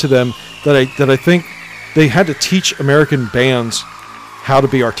side to them that I think they had to teach American bands how to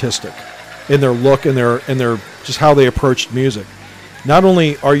be artistic in their look and their just how they approached music. Not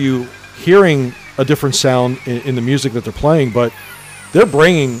only are you hearing a different sound in the music that they're playing, but they're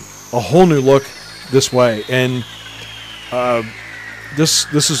bringing a whole new look this way. And this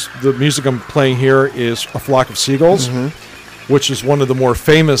is the music I'm playing here is A Flock of Seagulls, which is one of the more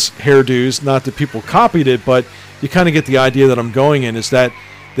famous hairdos. Not that people copied it, but you kind of get the idea that I'm going in, is that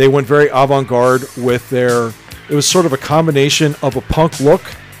they went very avant-garde with their it was sort of a combination of a punk look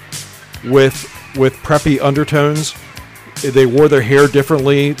with preppy undertones. They wore their hair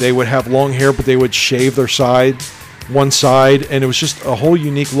differently. They would have long hair, but they would shave one side, and it was just a whole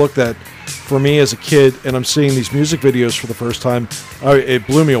unique look that, for me as a kid, and I'm seeing these music videos for the first time, it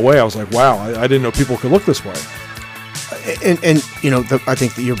blew me away. I was like, wow, I didn't know people could look this way. And you know, I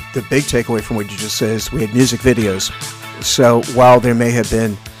think that the big takeaway from what you just said is we had music videos. So while there may have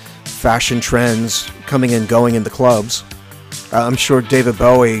been fashion trends coming and going in the clubs, I'm sure David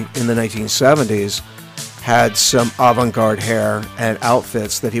Bowie in the 1970s had some avant-garde hair and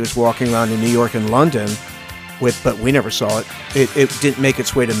outfits that he was walking around in New York and London with, but we never saw it. It didn't make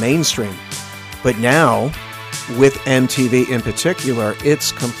its way to mainstream. But now, with MTV in particular,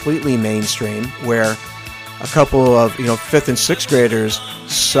 it's completely mainstream, where a couple of 5th and 6th graders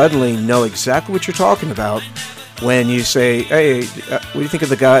suddenly know exactly what you're talking about when you say, hey, what do you think of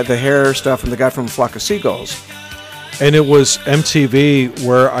the hair stuff and the guy from Flock of Seagulls? And it was MTV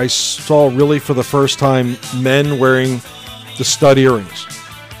where I saw really for the first time men wearing the stud earrings.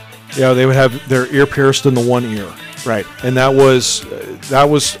 Yeah, they would have their ear pierced in the one ear. Right. And that was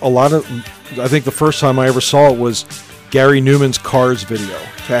a lot of, I think the first time I ever saw it was Gary Newman's Cars video.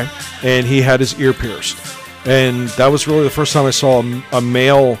 Okay. And he had his ear pierced. And that was really the first time I saw a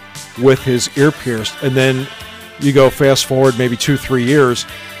male with his ear pierced. And then you go fast forward maybe 2-3 years,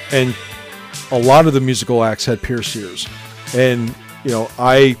 and a lot of the musical acts had pierced ears. And,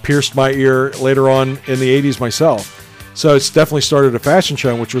 I pierced my ear later on in the 80s myself. So it's definitely started a fashion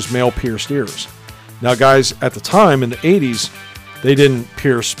trend, which was male pierced ears. Now, guys, at the time in the 80s, they didn't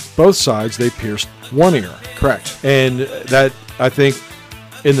pierce both sides. They pierced one ear. Correct. And that, I think,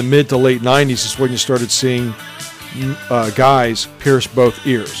 in the mid to late 90s is when you started seeing guys pierce both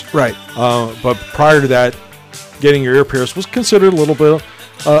ears. Right. But prior to that, getting your ear pierced was considered a little bit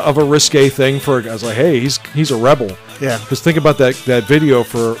of a risque thing for a guys like, hey, he's a rebel. Yeah. Because think about that video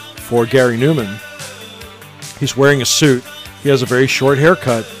for Gary Newman. He's wearing a suit. He has a very short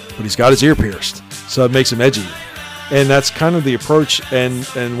haircut, but he's got his ear pierced. So it makes him edgy. And that's kind of the approach and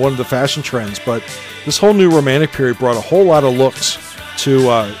one of the fashion trends. But this whole new romantic period brought a whole lot of looks to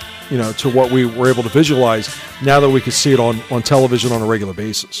what we were able to visualize now that we could see it on television on a regular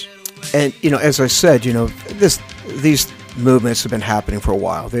basis. And, as I said, these movements have been happening for a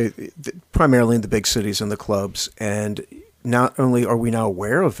while. They primarily in the big cities and the clubs. And not only are we now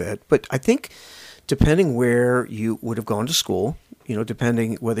aware of it, but I think depending where you would have gone to school,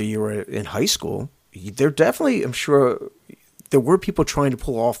 depending whether you were in high school, there definitely, I'm sure, there were people trying to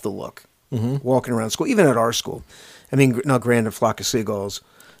pull off the look, walking around school, even at our school. I mean, now granted, Flock of Seagulls,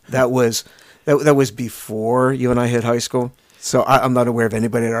 that was before you and I hit high school. So I'm not aware of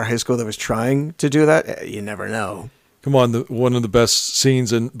anybody at our high school that was trying to do that. You never know. Come on, one of the best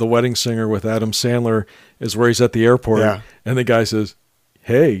scenes in The Wedding Singer with Adam Sandler is where he's at the airport, and the guy says,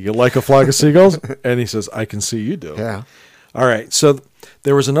 hey, you like a flock of seagulls? And he says, I can see you do. Yeah. All right, so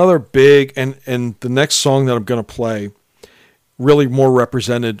there was another big, and the next song that I'm going to play really more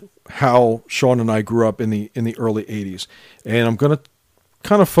represented how Sean and I grew up in the early 80s. And I'm going to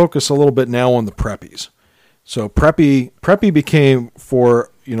kind of focus a little bit now on the preppies. So preppy became,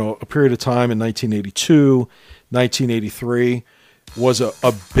 for a period of time in 1982, 1983, was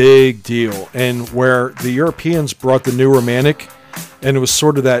a big deal. And where the Europeans brought the new romantic, and it was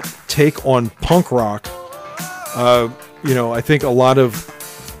sort of that take on punk rock. I think a lot of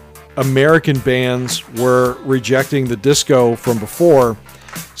American bands were rejecting the disco from before,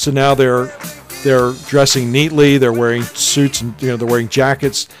 so now they're dressing neatly. They're wearing suits, and they're wearing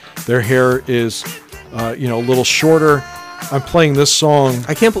jackets. Their hair is a little shorter. I'm playing this song.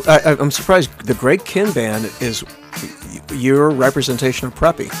 I'm surprised. The Greg Kinn Band is your representation of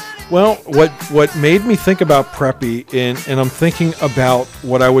preppy. Well, what made me think about preppy, and I'm thinking about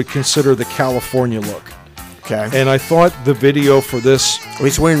what I would consider the California look. Okay. And I thought the video for this...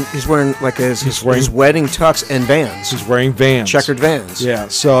 He's wearing like his wedding tux and Vans. He's wearing Vans. Checkered Vans. Yeah.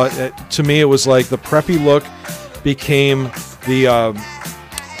 So to me, it was like the preppy look became the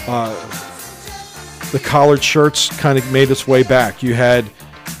collared shirts kind of made its way back. You had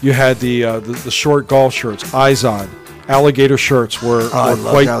the short golf shirts, Izod. Alligator shirts were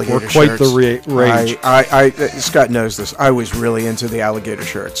quite the rage. Scott knows this. I was really into the alligator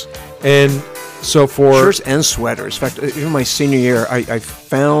shirts. And so for shirts and sweaters. In fact, even my senior year, I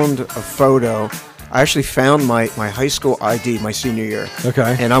found a photo. I actually found my high school ID my senior year.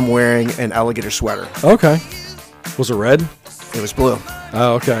 Okay. And I'm wearing an alligator sweater. Okay. Was it red? It was blue.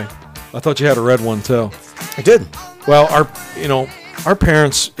 Oh, okay. I thought you had a red one too. I did. Well, our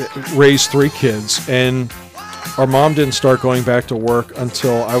parents raised 3 kids, and our mom didn't start going back to work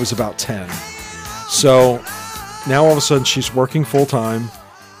until I was about 10. So now all of a sudden she's working full time,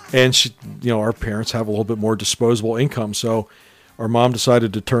 and our parents have a little bit more disposable income. So our mom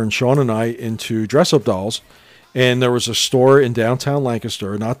decided to turn Sean and I into dress-up dolls. And there was a store in downtown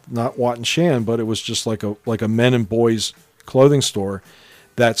Lancaster, not Watt and Shan, but it was just like a men and boys clothing store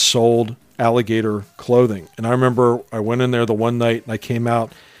that sold alligator clothing. And I remember I went in there the one night and I came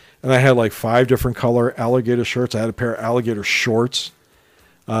out and I had like 5 different color alligator shirts. I had a pair of alligator shorts.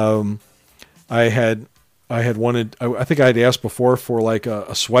 I think I had asked before for like a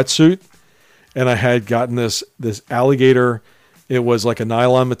sweatsuit, and I had gotten this alligator. It was like a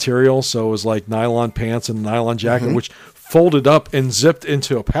nylon material, so it was like nylon pants and a nylon jacket, which folded up and zipped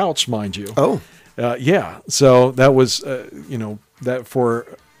into a pouch, mind you. Oh. Yeah. So that was, that for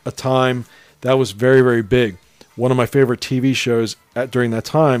a time, that was very, very big. One of my favorite TV shows during that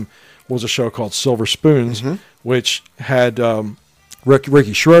time was a show called Silver Spoons, which had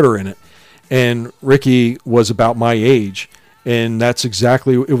Ricky Schroeder in it. And Ricky was about my age, and that's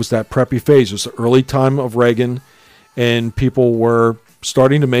exactly, it was that preppy phase. It was the early time of Reagan, and people were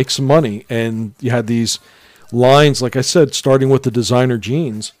starting to make some money. And you had these lines, like I said, starting with the designer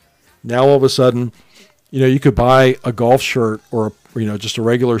jeans. Now all of a sudden, you could buy a golf shirt or, just a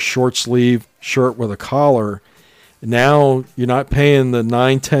regular short sleeve shirt with a collar. Now you're not paying the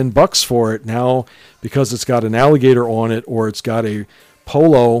 $9-10 for it. Now, because it's got an alligator on it or it's got a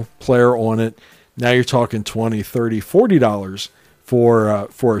polo player on it, now you're talking $20, $30, $40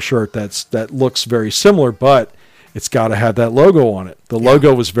 for a shirt that looks very similar, but it's got to have that logo on it. The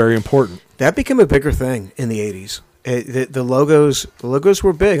logo was very important. That became a bigger thing in the 80s. The logos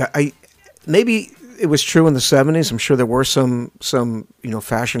were big. Maybe it was true in the 70s. I'm sure there were some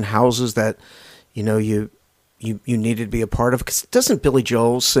fashion houses that you needed to be a part of. Because doesn't Billy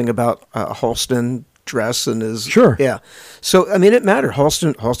Joel sing about a Halston dress and his? Sure. Yeah. So it mattered.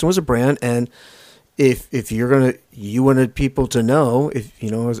 Halston was a brand, and if you wanted people to know,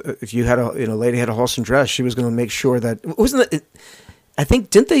 if you had a lady had a Halston dress, she was going to make sure that I think,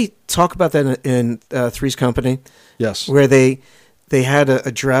 didn't they talk about that in Three's Company? Yes. Where they had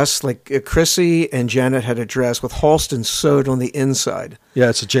a dress, like Chrissy and Janet had a dress with Halston sewed on the inside. Yeah,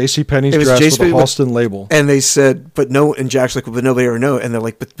 it's a JCPenney's dress with a Halston label. And they said, and Jack's like, but nobody ever knows. And they're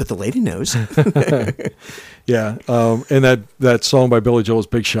like, but the lady knows. Yeah, and that song by Billy Joel is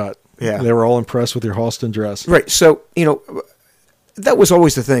Big Shot. Yeah. They were all impressed with your Halston dress. Right. So, that was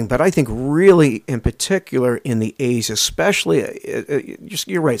always the thing. But I think really in particular in the 80s, especially,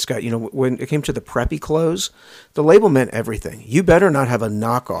 you're right, Scott, when it came to the preppy clothes, the label meant everything. You better not have a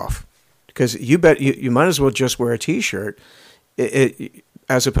knockoff, because you might as well just wear a T-shirt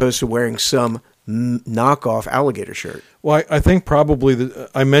as opposed to wearing some knockoff alligator shirt. Well, I think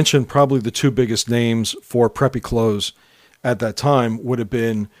I mentioned probably the 2 biggest names for preppy clothes at that time would have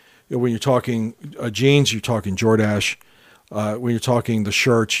been, when you're talking jeans, you're talking Jordache. When you're talking the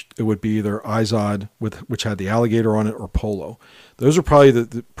shirts, it would be either Izod, which had the alligator on it, or Polo. Those are probably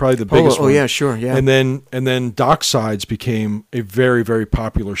the biggest. Oh, yeah, sure, yeah. And then Docksides became a very, very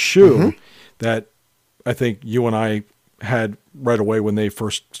popular shoe that I think you and I had right away when they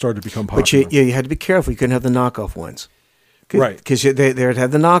first started to become popular. But you had to be careful. You couldn't have the knockoff ones. Right. Because they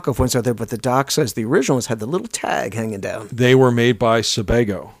had the knockoff ones out there, but the Docksides, the original ones, had the little tag hanging down. They were made by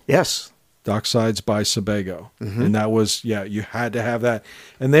Sebago. Yes. Docksides by Sebago. And that was, you had to have that.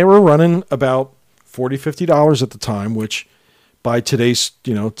 And they were running about $40, $50 at the time, which by today's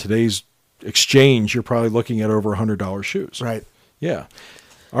exchange, you're probably looking at over $100 shoes. Right. Yeah.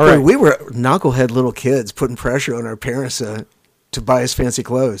 All right. We were knucklehead little kids putting pressure on our parents to buy us fancy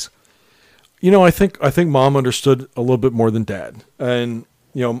clothes. I think Mom understood a little bit more than Dad. And,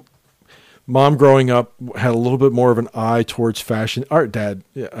 Mom growing up had a little bit more of an eye towards fashion. Our Dad,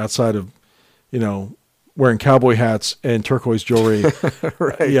 outside of, wearing cowboy hats and turquoise jewelry.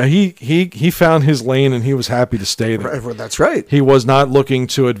 Right. Yeah, he found his lane and he was happy to stay there. Right, well, that's right. He was not looking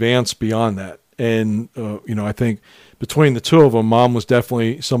to advance beyond that. And, I think between the 2 of them, Mom was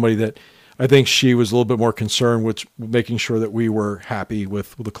definitely somebody that I think she was a little bit more concerned with making sure that we were happy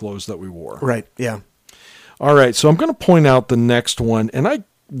with the clothes that we wore. Right, yeah. All right, so I'm going to point out the next one, and I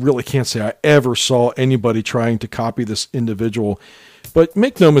really can't say I ever saw anybody trying to copy this individual, but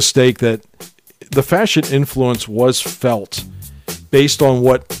make no mistake that the fashion influence was felt based on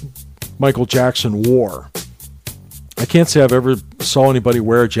what Michael Jackson wore. I can't say I've ever saw anybody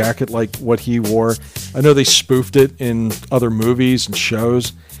wear a jacket like what he wore. I know they spoofed it in other movies and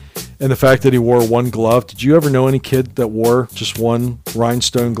shows. And the fact that he wore one glove. Did you ever know any kid that wore just one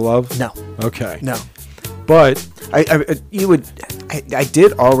rhinestone glove? No. Okay. No. But I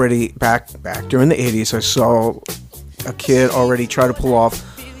did already back during the 80s. I saw a kid already try to pull off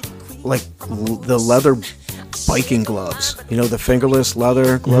like the leather biking gloves. You know, the fingerless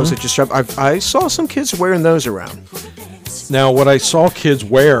leather gloves that just strap. I saw some kids wearing those around. Now, what I saw kids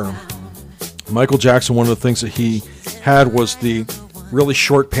wear, Michael Jackson, one of the things that he had was the really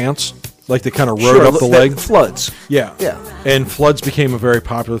short pants, like they kind of rode up the leg. Floods. Yeah. Yeah. And floods became a very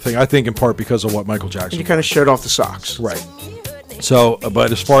popular thing, I think in part because of what Michael Jackson You kind of showed off the socks. Right. So,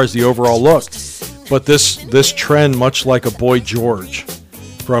 but as far as the overall look, but this trend, much like a Boy George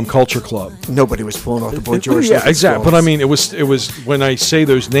from Culture Club. Nobody was pulling off the Boy George. Yeah, exactly. But I mean, it was when I say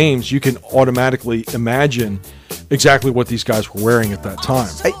those names, you can automatically imagine exactly what these guys were wearing at that time.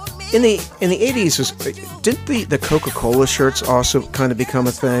 In the 80s, didn't the Coca-Cola shirts also kind of become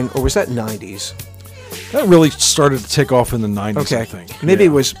a thing, or was that 90s? That really started to take off in the 90s, I think. Maybe it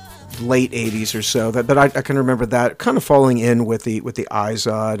was late 80s or so, but I can remember that kind of falling in with the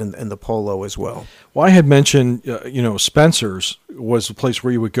Izod and the polo as well. Well, I had mentioned, Spencer's was the place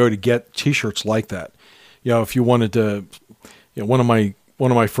where you would go to get T-shirts like that. You know, if you wanted to, one of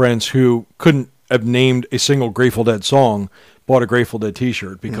my friends who couldn't have named a single Grateful Dead song bought a Grateful Dead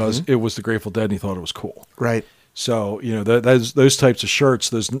T-shirt because it was the Grateful Dead and he thought it was cool. Right. So, those types of shirts,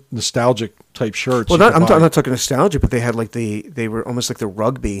 those nostalgic type shirts. Well, I'm not talking nostalgia, but they had like they were almost like the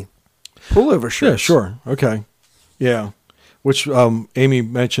rugby pullover shirts. Yeah, sure. Okay. Yeah. Which Amy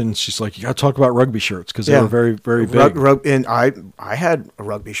mentioned, she's like, you got to talk about rugby shirts because they were very, very big. And I had a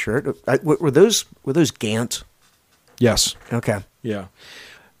rugby shirt. Were those Gant? Yes. Okay. Yeah.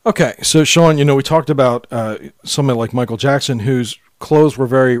 Okay. So, Sean, we talked about someone like Michael Jackson whose clothes were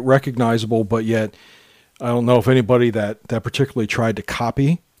very recognizable, but yet I don't know if anybody that particularly tried to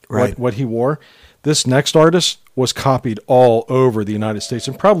copy what he wore. This next artist was copied all over the United States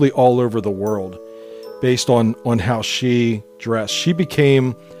and probably all over the world based on how she dressed. She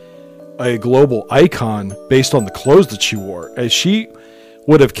became a global icon based on the clothes that she wore. As she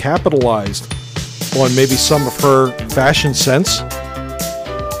would have capitalized on maybe some of her fashion sense,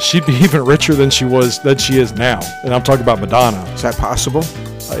 she'd be even richer than she is now. And I'm talking about Madonna. Is that possible?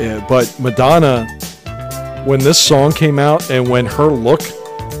 But Madonna, when this song came out and when her look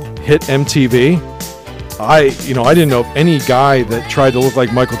hit MTV, I didn't know of any guy that tried to look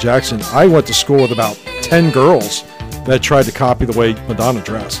like Michael Jackson. I went to school with about 10 girls that tried to copy the way Madonna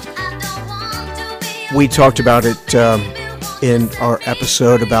dressed. We talked about it in our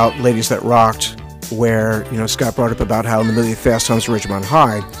episode about Ladies That Rocked, where Scott brought up about how in the movie Fast Times at Ridgemont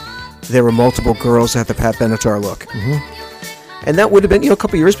High, there were multiple girls that had the Pat Benatar look. Mm-hmm. And that would have been, a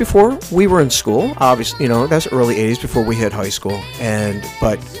couple years before we were in school. Obviously, that's early 80s before we hit high school.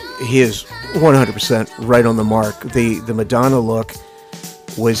 But he is 100% right on the mark. The Madonna look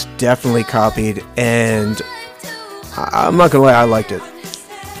was definitely copied, and I'm not going to lie, I liked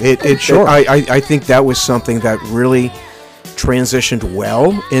it. Sure. I think that was something that really transitioned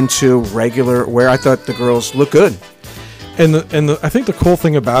well into regular, where I thought the girls looked good. And I think the cool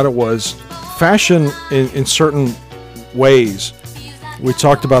thing about it was fashion in certain ways. We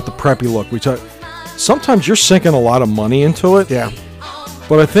talked about the preppy look. Sometimes you're sinking a lot of money into it. Yeah.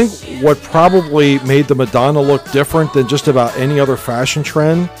 But I think what probably made the Madonna look different than just about any other fashion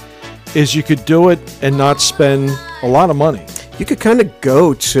trend is you could do it and not spend a lot of money. You could kind of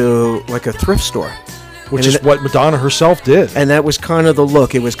go to like a thrift store. Which is what Madonna herself did. And that was kind of the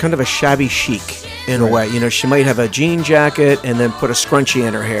look. It was kind of a shabby chic in a way. She might have a jean jacket and then put a scrunchie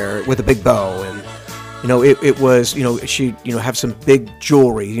in her hair with a big bow. And, it was, she'd, have some big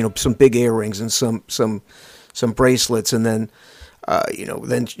jewelry, some big earrings and some bracelets. And then,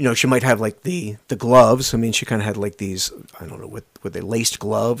 she might have like the gloves. I mean, she kind of had like these, I don't know, with the laced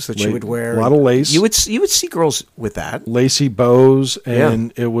gloves that she would wear. A lot of lace. You would see girls with that. Lacy bows.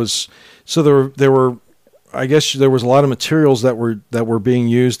 And it was, so there were, I guess there was a lot of materials that were being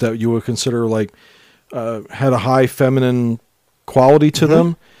used that you would consider like had a high feminine quality to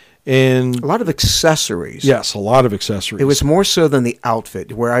them, and a lot of accessories. Yes, a lot of accessories. It was more so than the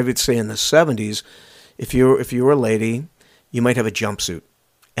outfit. Where I would say in the 70s, if you were a lady, you might have a jumpsuit,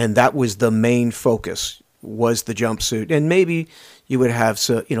 and that was the main focus, was the jumpsuit, and maybe you would have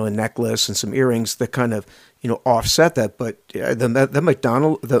a necklace and some earrings that kind of offset that. But the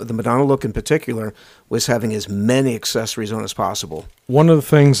Madonna look in particular was having as many accessories on as possible. One of the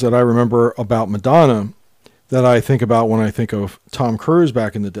things that I remember about Madonna that I think about when I think of Tom Cruise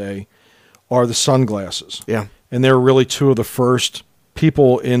back in the day are the sunglasses. Yeah. And they were really two of the first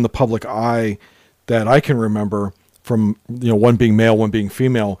people in the public eye that I can remember, from one being male, one being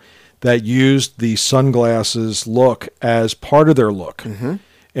female, that used the sunglasses look as part of their look. Mm-hmm.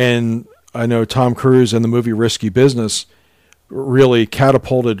 And I know Tom Cruise and the movie Risky Business really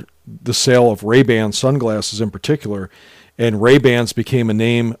catapulted the sale of Ray-Ban sunglasses in particular. And Ray-Bans became a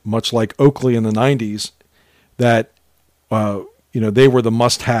name much like Oakley in the 90s, that, they were the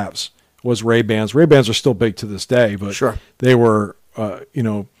must-haves, was Ray-Bans. Ray-Bans are still big to this day, but Sure. they were,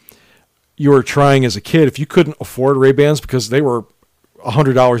 you were trying as a kid, if you couldn't afford Ray-Bans because they were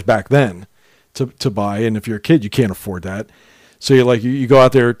 $100 back then to buy, and if you're a kid, you can't afford that. So you go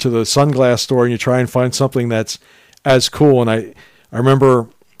out there to the sunglass store and you try and find something that's as cool. And I remember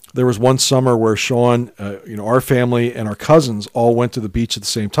there was one summer where Sean, our family and our cousins all went to the beach at the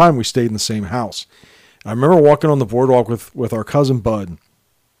same time. We stayed in the same house. I remember walking on the boardwalk with our cousin Bud,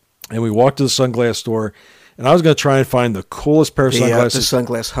 and we walked to the sunglass store, and I was going to try and find the coolest pair of sunglasses. The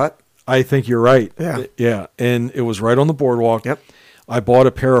Sunglass Hut. I think you're right. Yeah. Yeah. And it was right on the boardwalk. Yep. I bought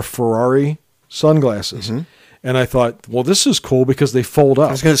a pair of Ferrari sunglasses. Mm-hmm. And I thought, well, this is cool because they fold up.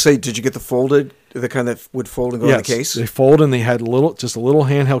 I was going to say, did you get the kind that would fold and go in the case? They fold, and they had just a little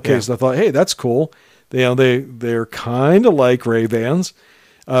handheld case. Yeah. I thought, hey, that's cool. They're kind of like Ray-Bans.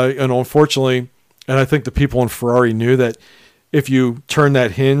 And unfortunately, and I think the people in Ferrari knew that if you turn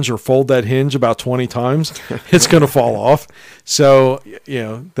that hinge or fold that hinge about 20 times, it's going to fall off. So,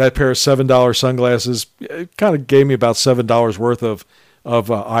 that pair of $7 sunglasses kind of gave me about $7 worth of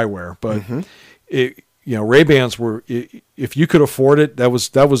eyewear. But Ray-Bans were, if you could afford it, that was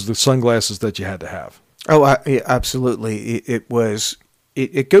the sunglasses that you had to have. Oh, yeah, absolutely. It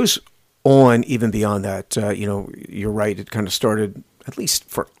goes on even beyond that. You're right. It kind of started, at least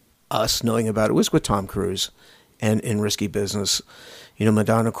for us knowing about it, was with Tom Cruise and in Risky Business.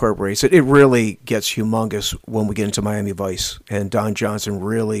 Madonna Corporation. It really gets humongous when we get into Miami Vice, and Don Johnson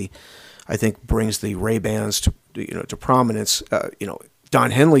really, I think, brings the Ray-Bans to prominence.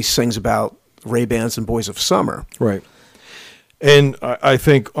 Don Henley sings about Ray-Bans and Boys of Summer. Right. And I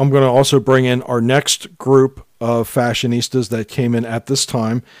think I'm going to also bring in our next group of fashionistas that came in at this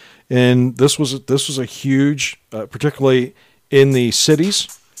time. And this was a huge, particularly in the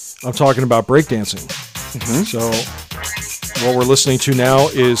cities. I'm talking about breakdancing. Mm-hmm. So what we're listening to now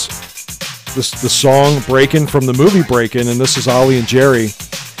is the song Breakin' from the movie Breakin', and this is Ollie and Jerry.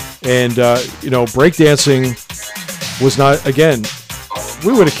 And, breakdancing was not, again,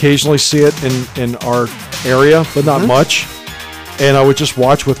 we would occasionally see it in our area, but not much. And I would just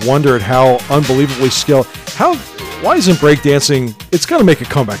watch with wonder at how unbelievably skilled. Why isn't breakdancing? It's got to make a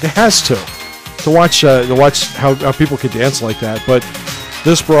comeback. It has to watch how people could dance like that. But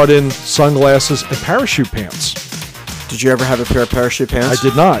this brought in sunglasses and parachute pants. Did you ever have a pair of parachute pants? I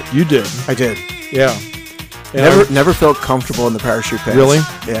did not. You did. I did. Yeah. Never felt comfortable in the parachute pants. Really?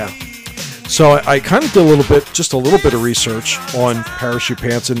 Yeah. So I kind of did a little bit of research on parachute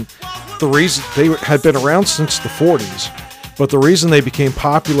pants, and the reason they had been around since the 40s, but the reason they became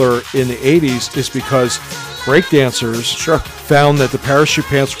popular in the 80s is because breakdancers found that the parachute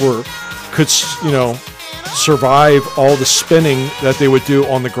pants could survive all the spinning that they would do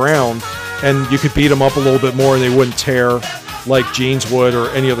on the ground, and you could beat them up a little bit more and they wouldn't tear like jeans would or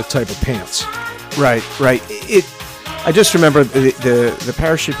any other type of pants. Right. I just remember the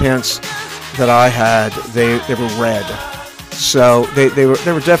parachute pants that I had, they were red, so they were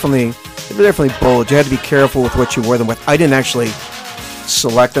definitely bold. You had to be careful with what you wore them with. I didn't actually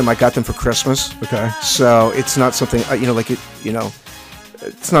select them. I got them for Christmas. Okay. So it's not something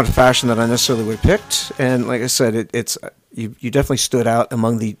it's not a fashion that I necessarily would have picked. And like I said, you definitely stood out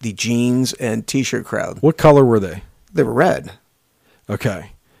among the jeans and t-shirt crowd. What color were they? They were red.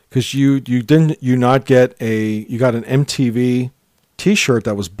 Okay. Because you got an MTV t-shirt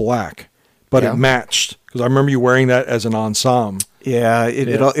that was black, but it matched. Because I remember you wearing that as an ensemble. Yeah,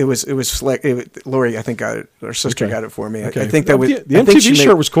 it was slick. Lori, I think got it. Her sister got it for me. Okay. I think that was the MTV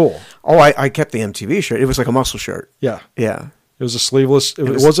shirt was cool. Oh, I kept the MTV shirt. It was like a muscle shirt. Yeah. It was a sleeveless. It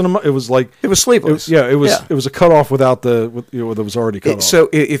was sleeveless. It was a cutoff without that was already cut off. So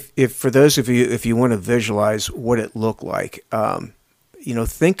if for those of you, if you want to visualize what it looked like,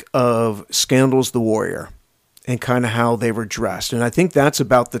 think of Scandals the Warrior and kind of how they were dressed. And I think that's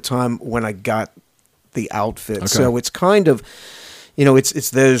about the time when I got the outfit. Okay. So it's kind of, it's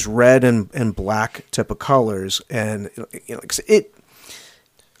those red and black type of colors. And,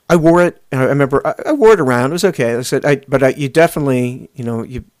 I wore it. And I remember I wore it around. It was okay. I said, you definitely,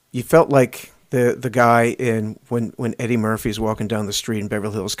 you felt like the guy in when Eddie Murphy's walking down the street in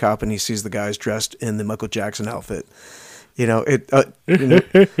Beverly Hills Cop and he sees the guys dressed in the Michael Jackson outfit. Among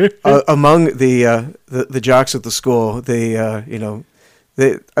the jocks at the school,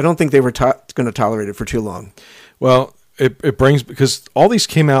 I don't think they were going to tolerate it for too long. Well, it brings, because all these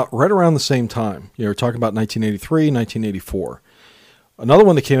came out right around the same time. We're talking about 1983, 1984. Another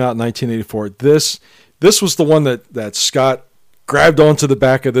one that came out in 1984. This was the one that Scott grabbed onto the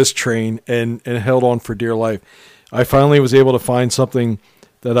back of this train and held on for dear life. I finally was able to find something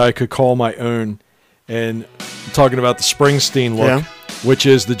that I could call my own, and I'm talking about the Springsteen look, which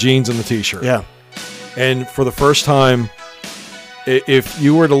is the jeans and the T-shirt. Yeah. And for the first time, if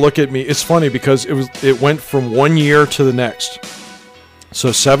you were to look at me, it's funny because it went from one year to the next. So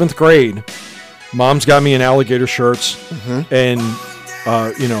 7th grade, Mom's got me in alligator shirts and,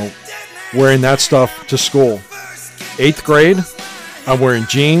 wearing that stuff to school. 8th grade, I'm wearing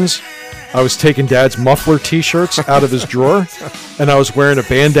jeans. I was taking Dad's muffler T-shirts out of his drawer, and I was wearing a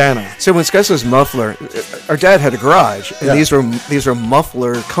bandana. So when Scott says muffler, our dad had a garage, and these are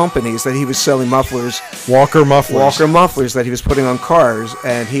muffler companies that he was selling mufflers. Walker mufflers that he was putting on cars,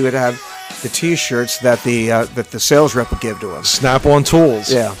 and he would have the T-shirts that the sales rep would give to him. Snap-on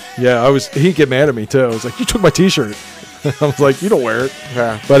tools. Yeah. Yeah, he'd get mad at me, too. I was like, you took my T-shirt. I was like, you don't wear it.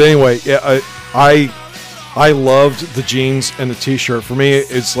 Yeah. But anyway, I loved the jeans and the T-shirt. For me,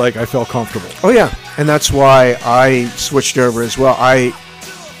 it's like I felt comfortable. Oh yeah, and that's why I switched over as well. I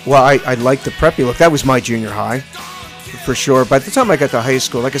liked the preppy look. That was my junior high, for sure. By the time I got to high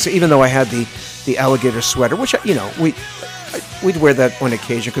school, like I said, even though I had the alligator sweater, which we'd wear that on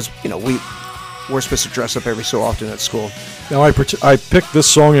occasion because we're supposed to dress up every so often at school. Now I picked this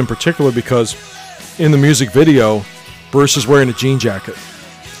song in particular because in the music video, Bruce is wearing a jean jacket.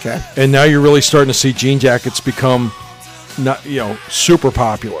 Okay. And now you're really starting to see jean jackets become, super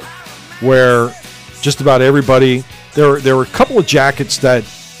popular, where just about everybody. There were a couple of jackets that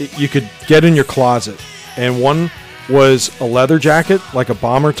you could get in your closet, and one was a leather jacket, like a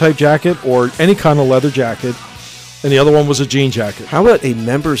bomber type jacket, or any kind of leather jacket, and the other one was a jean jacket. How about a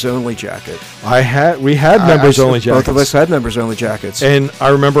members only jacket? We had members only jackets. Both of us had members only jackets, and I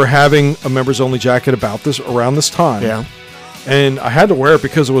remember having a members only jacket around this time. Yeah. And I had to wear it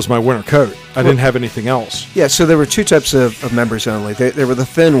because it was my winter coat. I didn't have anything else. Yeah, so there were two types of members only. There were the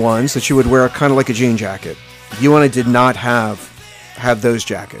thin ones that you would wear kind of like a jean jacket. You and I did not have those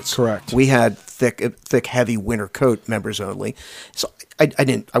jackets. Correct. We had thick, heavy winter coat members only. So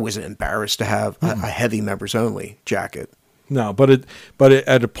I wasn't embarrassed to have a heavy members only jacket. No, but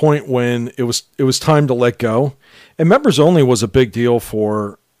at a point when it was time to let go, and members only was a big deal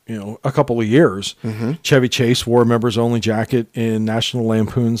for a couple of years. Mm-hmm. Chevy Chase wore a members only jacket in National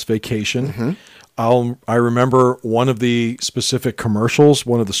Lampoon's Vacation. Mm-hmm. I remember one of the specific commercials.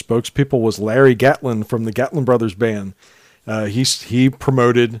 One of the spokespeople was Larry Gatlin from the Gatlin Brothers Band. He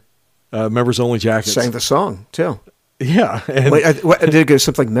promoted members only jackets. Sang the song too. Yeah. And wait, did it go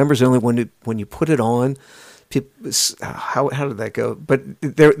something like members only when you put it on? People, how did that go? But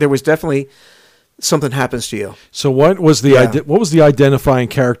there was definitely. Something happens to you. So what was the identifying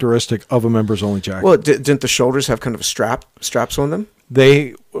characteristic of a members only jacket? Well, didn't the shoulders have kind of straps on them?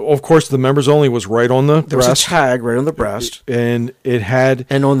 Of course, the members only was right on the breast. There was a tag right on the breast, and it had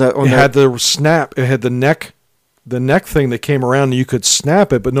had the snap. It had the neck thing that came around, and you could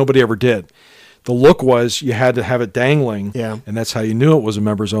snap it, but nobody ever did. The look was you had to have it dangling, and that's how you knew it was a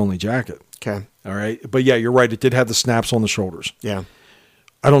members only jacket. Okay, all right, but yeah, you're right. It did have the snaps on the shoulders. Yeah.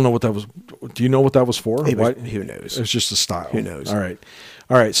 I don't know what that was. Do you know what that was for? Who knows? It's just a style. Who knows? All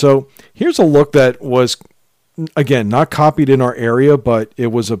right. So here's a look that was, again, not copied in our area, but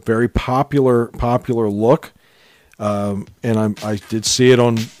it was a very popular look. And I did see it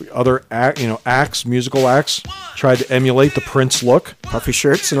on other musical acts. Tried to emulate the Prince look. Puffy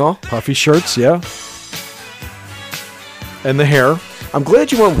shirts and all. Puffy shirts, yeah. And the hair. I'm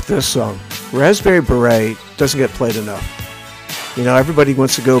glad you went with this song. Raspberry Beret doesn't get played enough. Everybody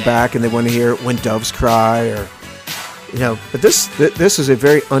wants to go back and they want to hear When Doves Cry but this is a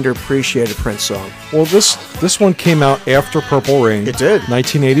very underappreciated Prince song. Well, this one came out after Purple Rain. It did.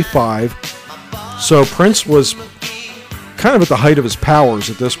 1985. So Prince was kind of at the height of his powers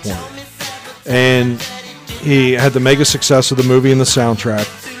at this point. And he had the mega success of the movie and the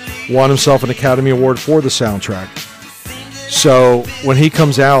soundtrack. Won himself an Academy Award for the soundtrack. So when he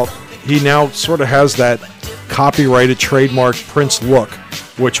comes out, he now sort of has that copyrighted trademark Prince look,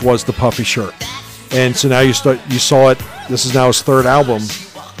 which was the puffy shirt. And so now you saw it. This is now his third album,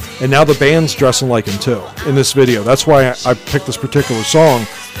 and now the band's dressing like him too in this video. That's why I picked this particular song,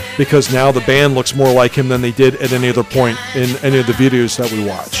 because now the band looks more like him than they did at any other point in any of the videos that we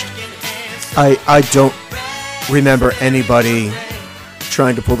watched. I don't remember anybody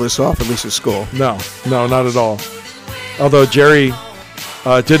trying to pull this off, at least at school. No, not at all. Although Jerry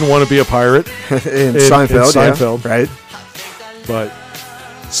didn't want to be a pirate in Seinfeld, yeah, right? But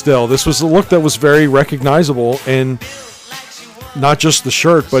still, this was a look that was very recognizable, and not just the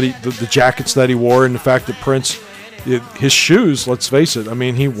shirt, but the jackets that he wore, and the fact that Prince, his shoes. Let's face it. I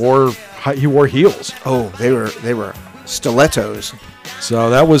mean, he wore heels. Oh, they were stilettos. So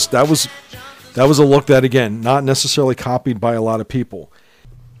that was a look that, again, not necessarily copied by a lot of people.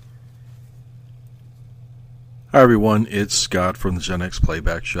 Hi everyone, it's Scott from the Gen X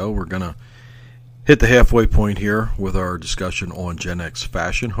Playback Show. We're going to hit the halfway point here with our discussion on Gen X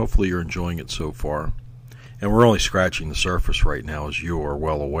fashion. Hopefully you're enjoying it so far. And we're only scratching the surface right now, as you are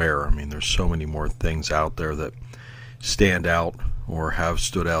well aware. I mean, there's so many more things out there that stand out or have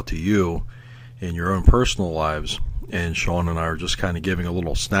stood out to you in your own personal lives. And Sean and I are just kind of giving a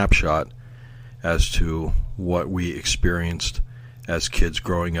little snapshot as to what we experienced as kids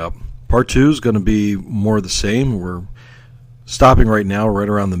growing up. Part 2 is going to be more of the same. We're stopping right now right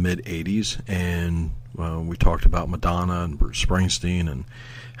around the mid-'80s, and we talked about Madonna and Bruce Springsteen and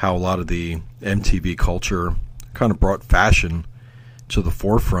how a lot of the MTV culture kind of brought fashion to the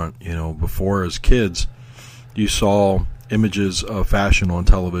forefront. You know, before as kids, you saw images of fashion on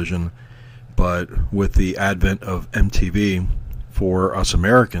television, but with the advent of MTV for us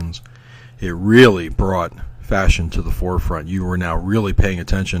Americans, it really brought fashion to the forefront. You were now really paying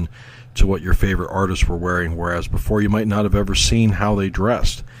attention to what your favorite artists were wearing, whereas before you might not have ever seen how they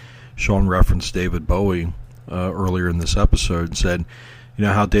dressed. Sean referenced David Bowie earlier in this episode and said, you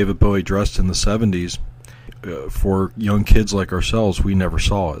know, how David Bowie dressed in the 70s. For young kids like ourselves, we never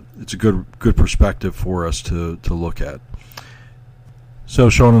saw it. It's a good perspective for us to look at. So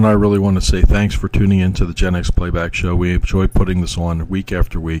Sean and I really want to say thanks for tuning in to the Gen X Playback Show. We enjoy putting this on week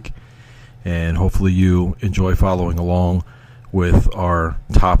after week, and hopefully you enjoy following along with our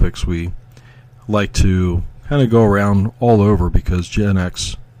topics. We like to kind of go around all over because Gen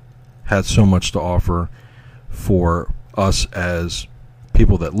X had so much to offer for us as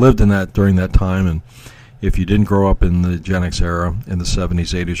people that lived in that during that time. And if you didn't grow up in the Gen X era in the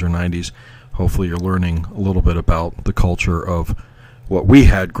 70s, 80s, or 90s, hopefully you're learning a little bit about the culture of what we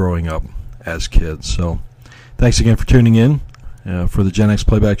had growing up as kids. So thanks again for tuning in for the Gen X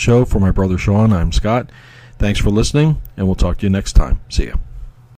Playback Show. For my brother Sean, I'm Scott. Thanks for listening, and we'll talk to you next time. See ya.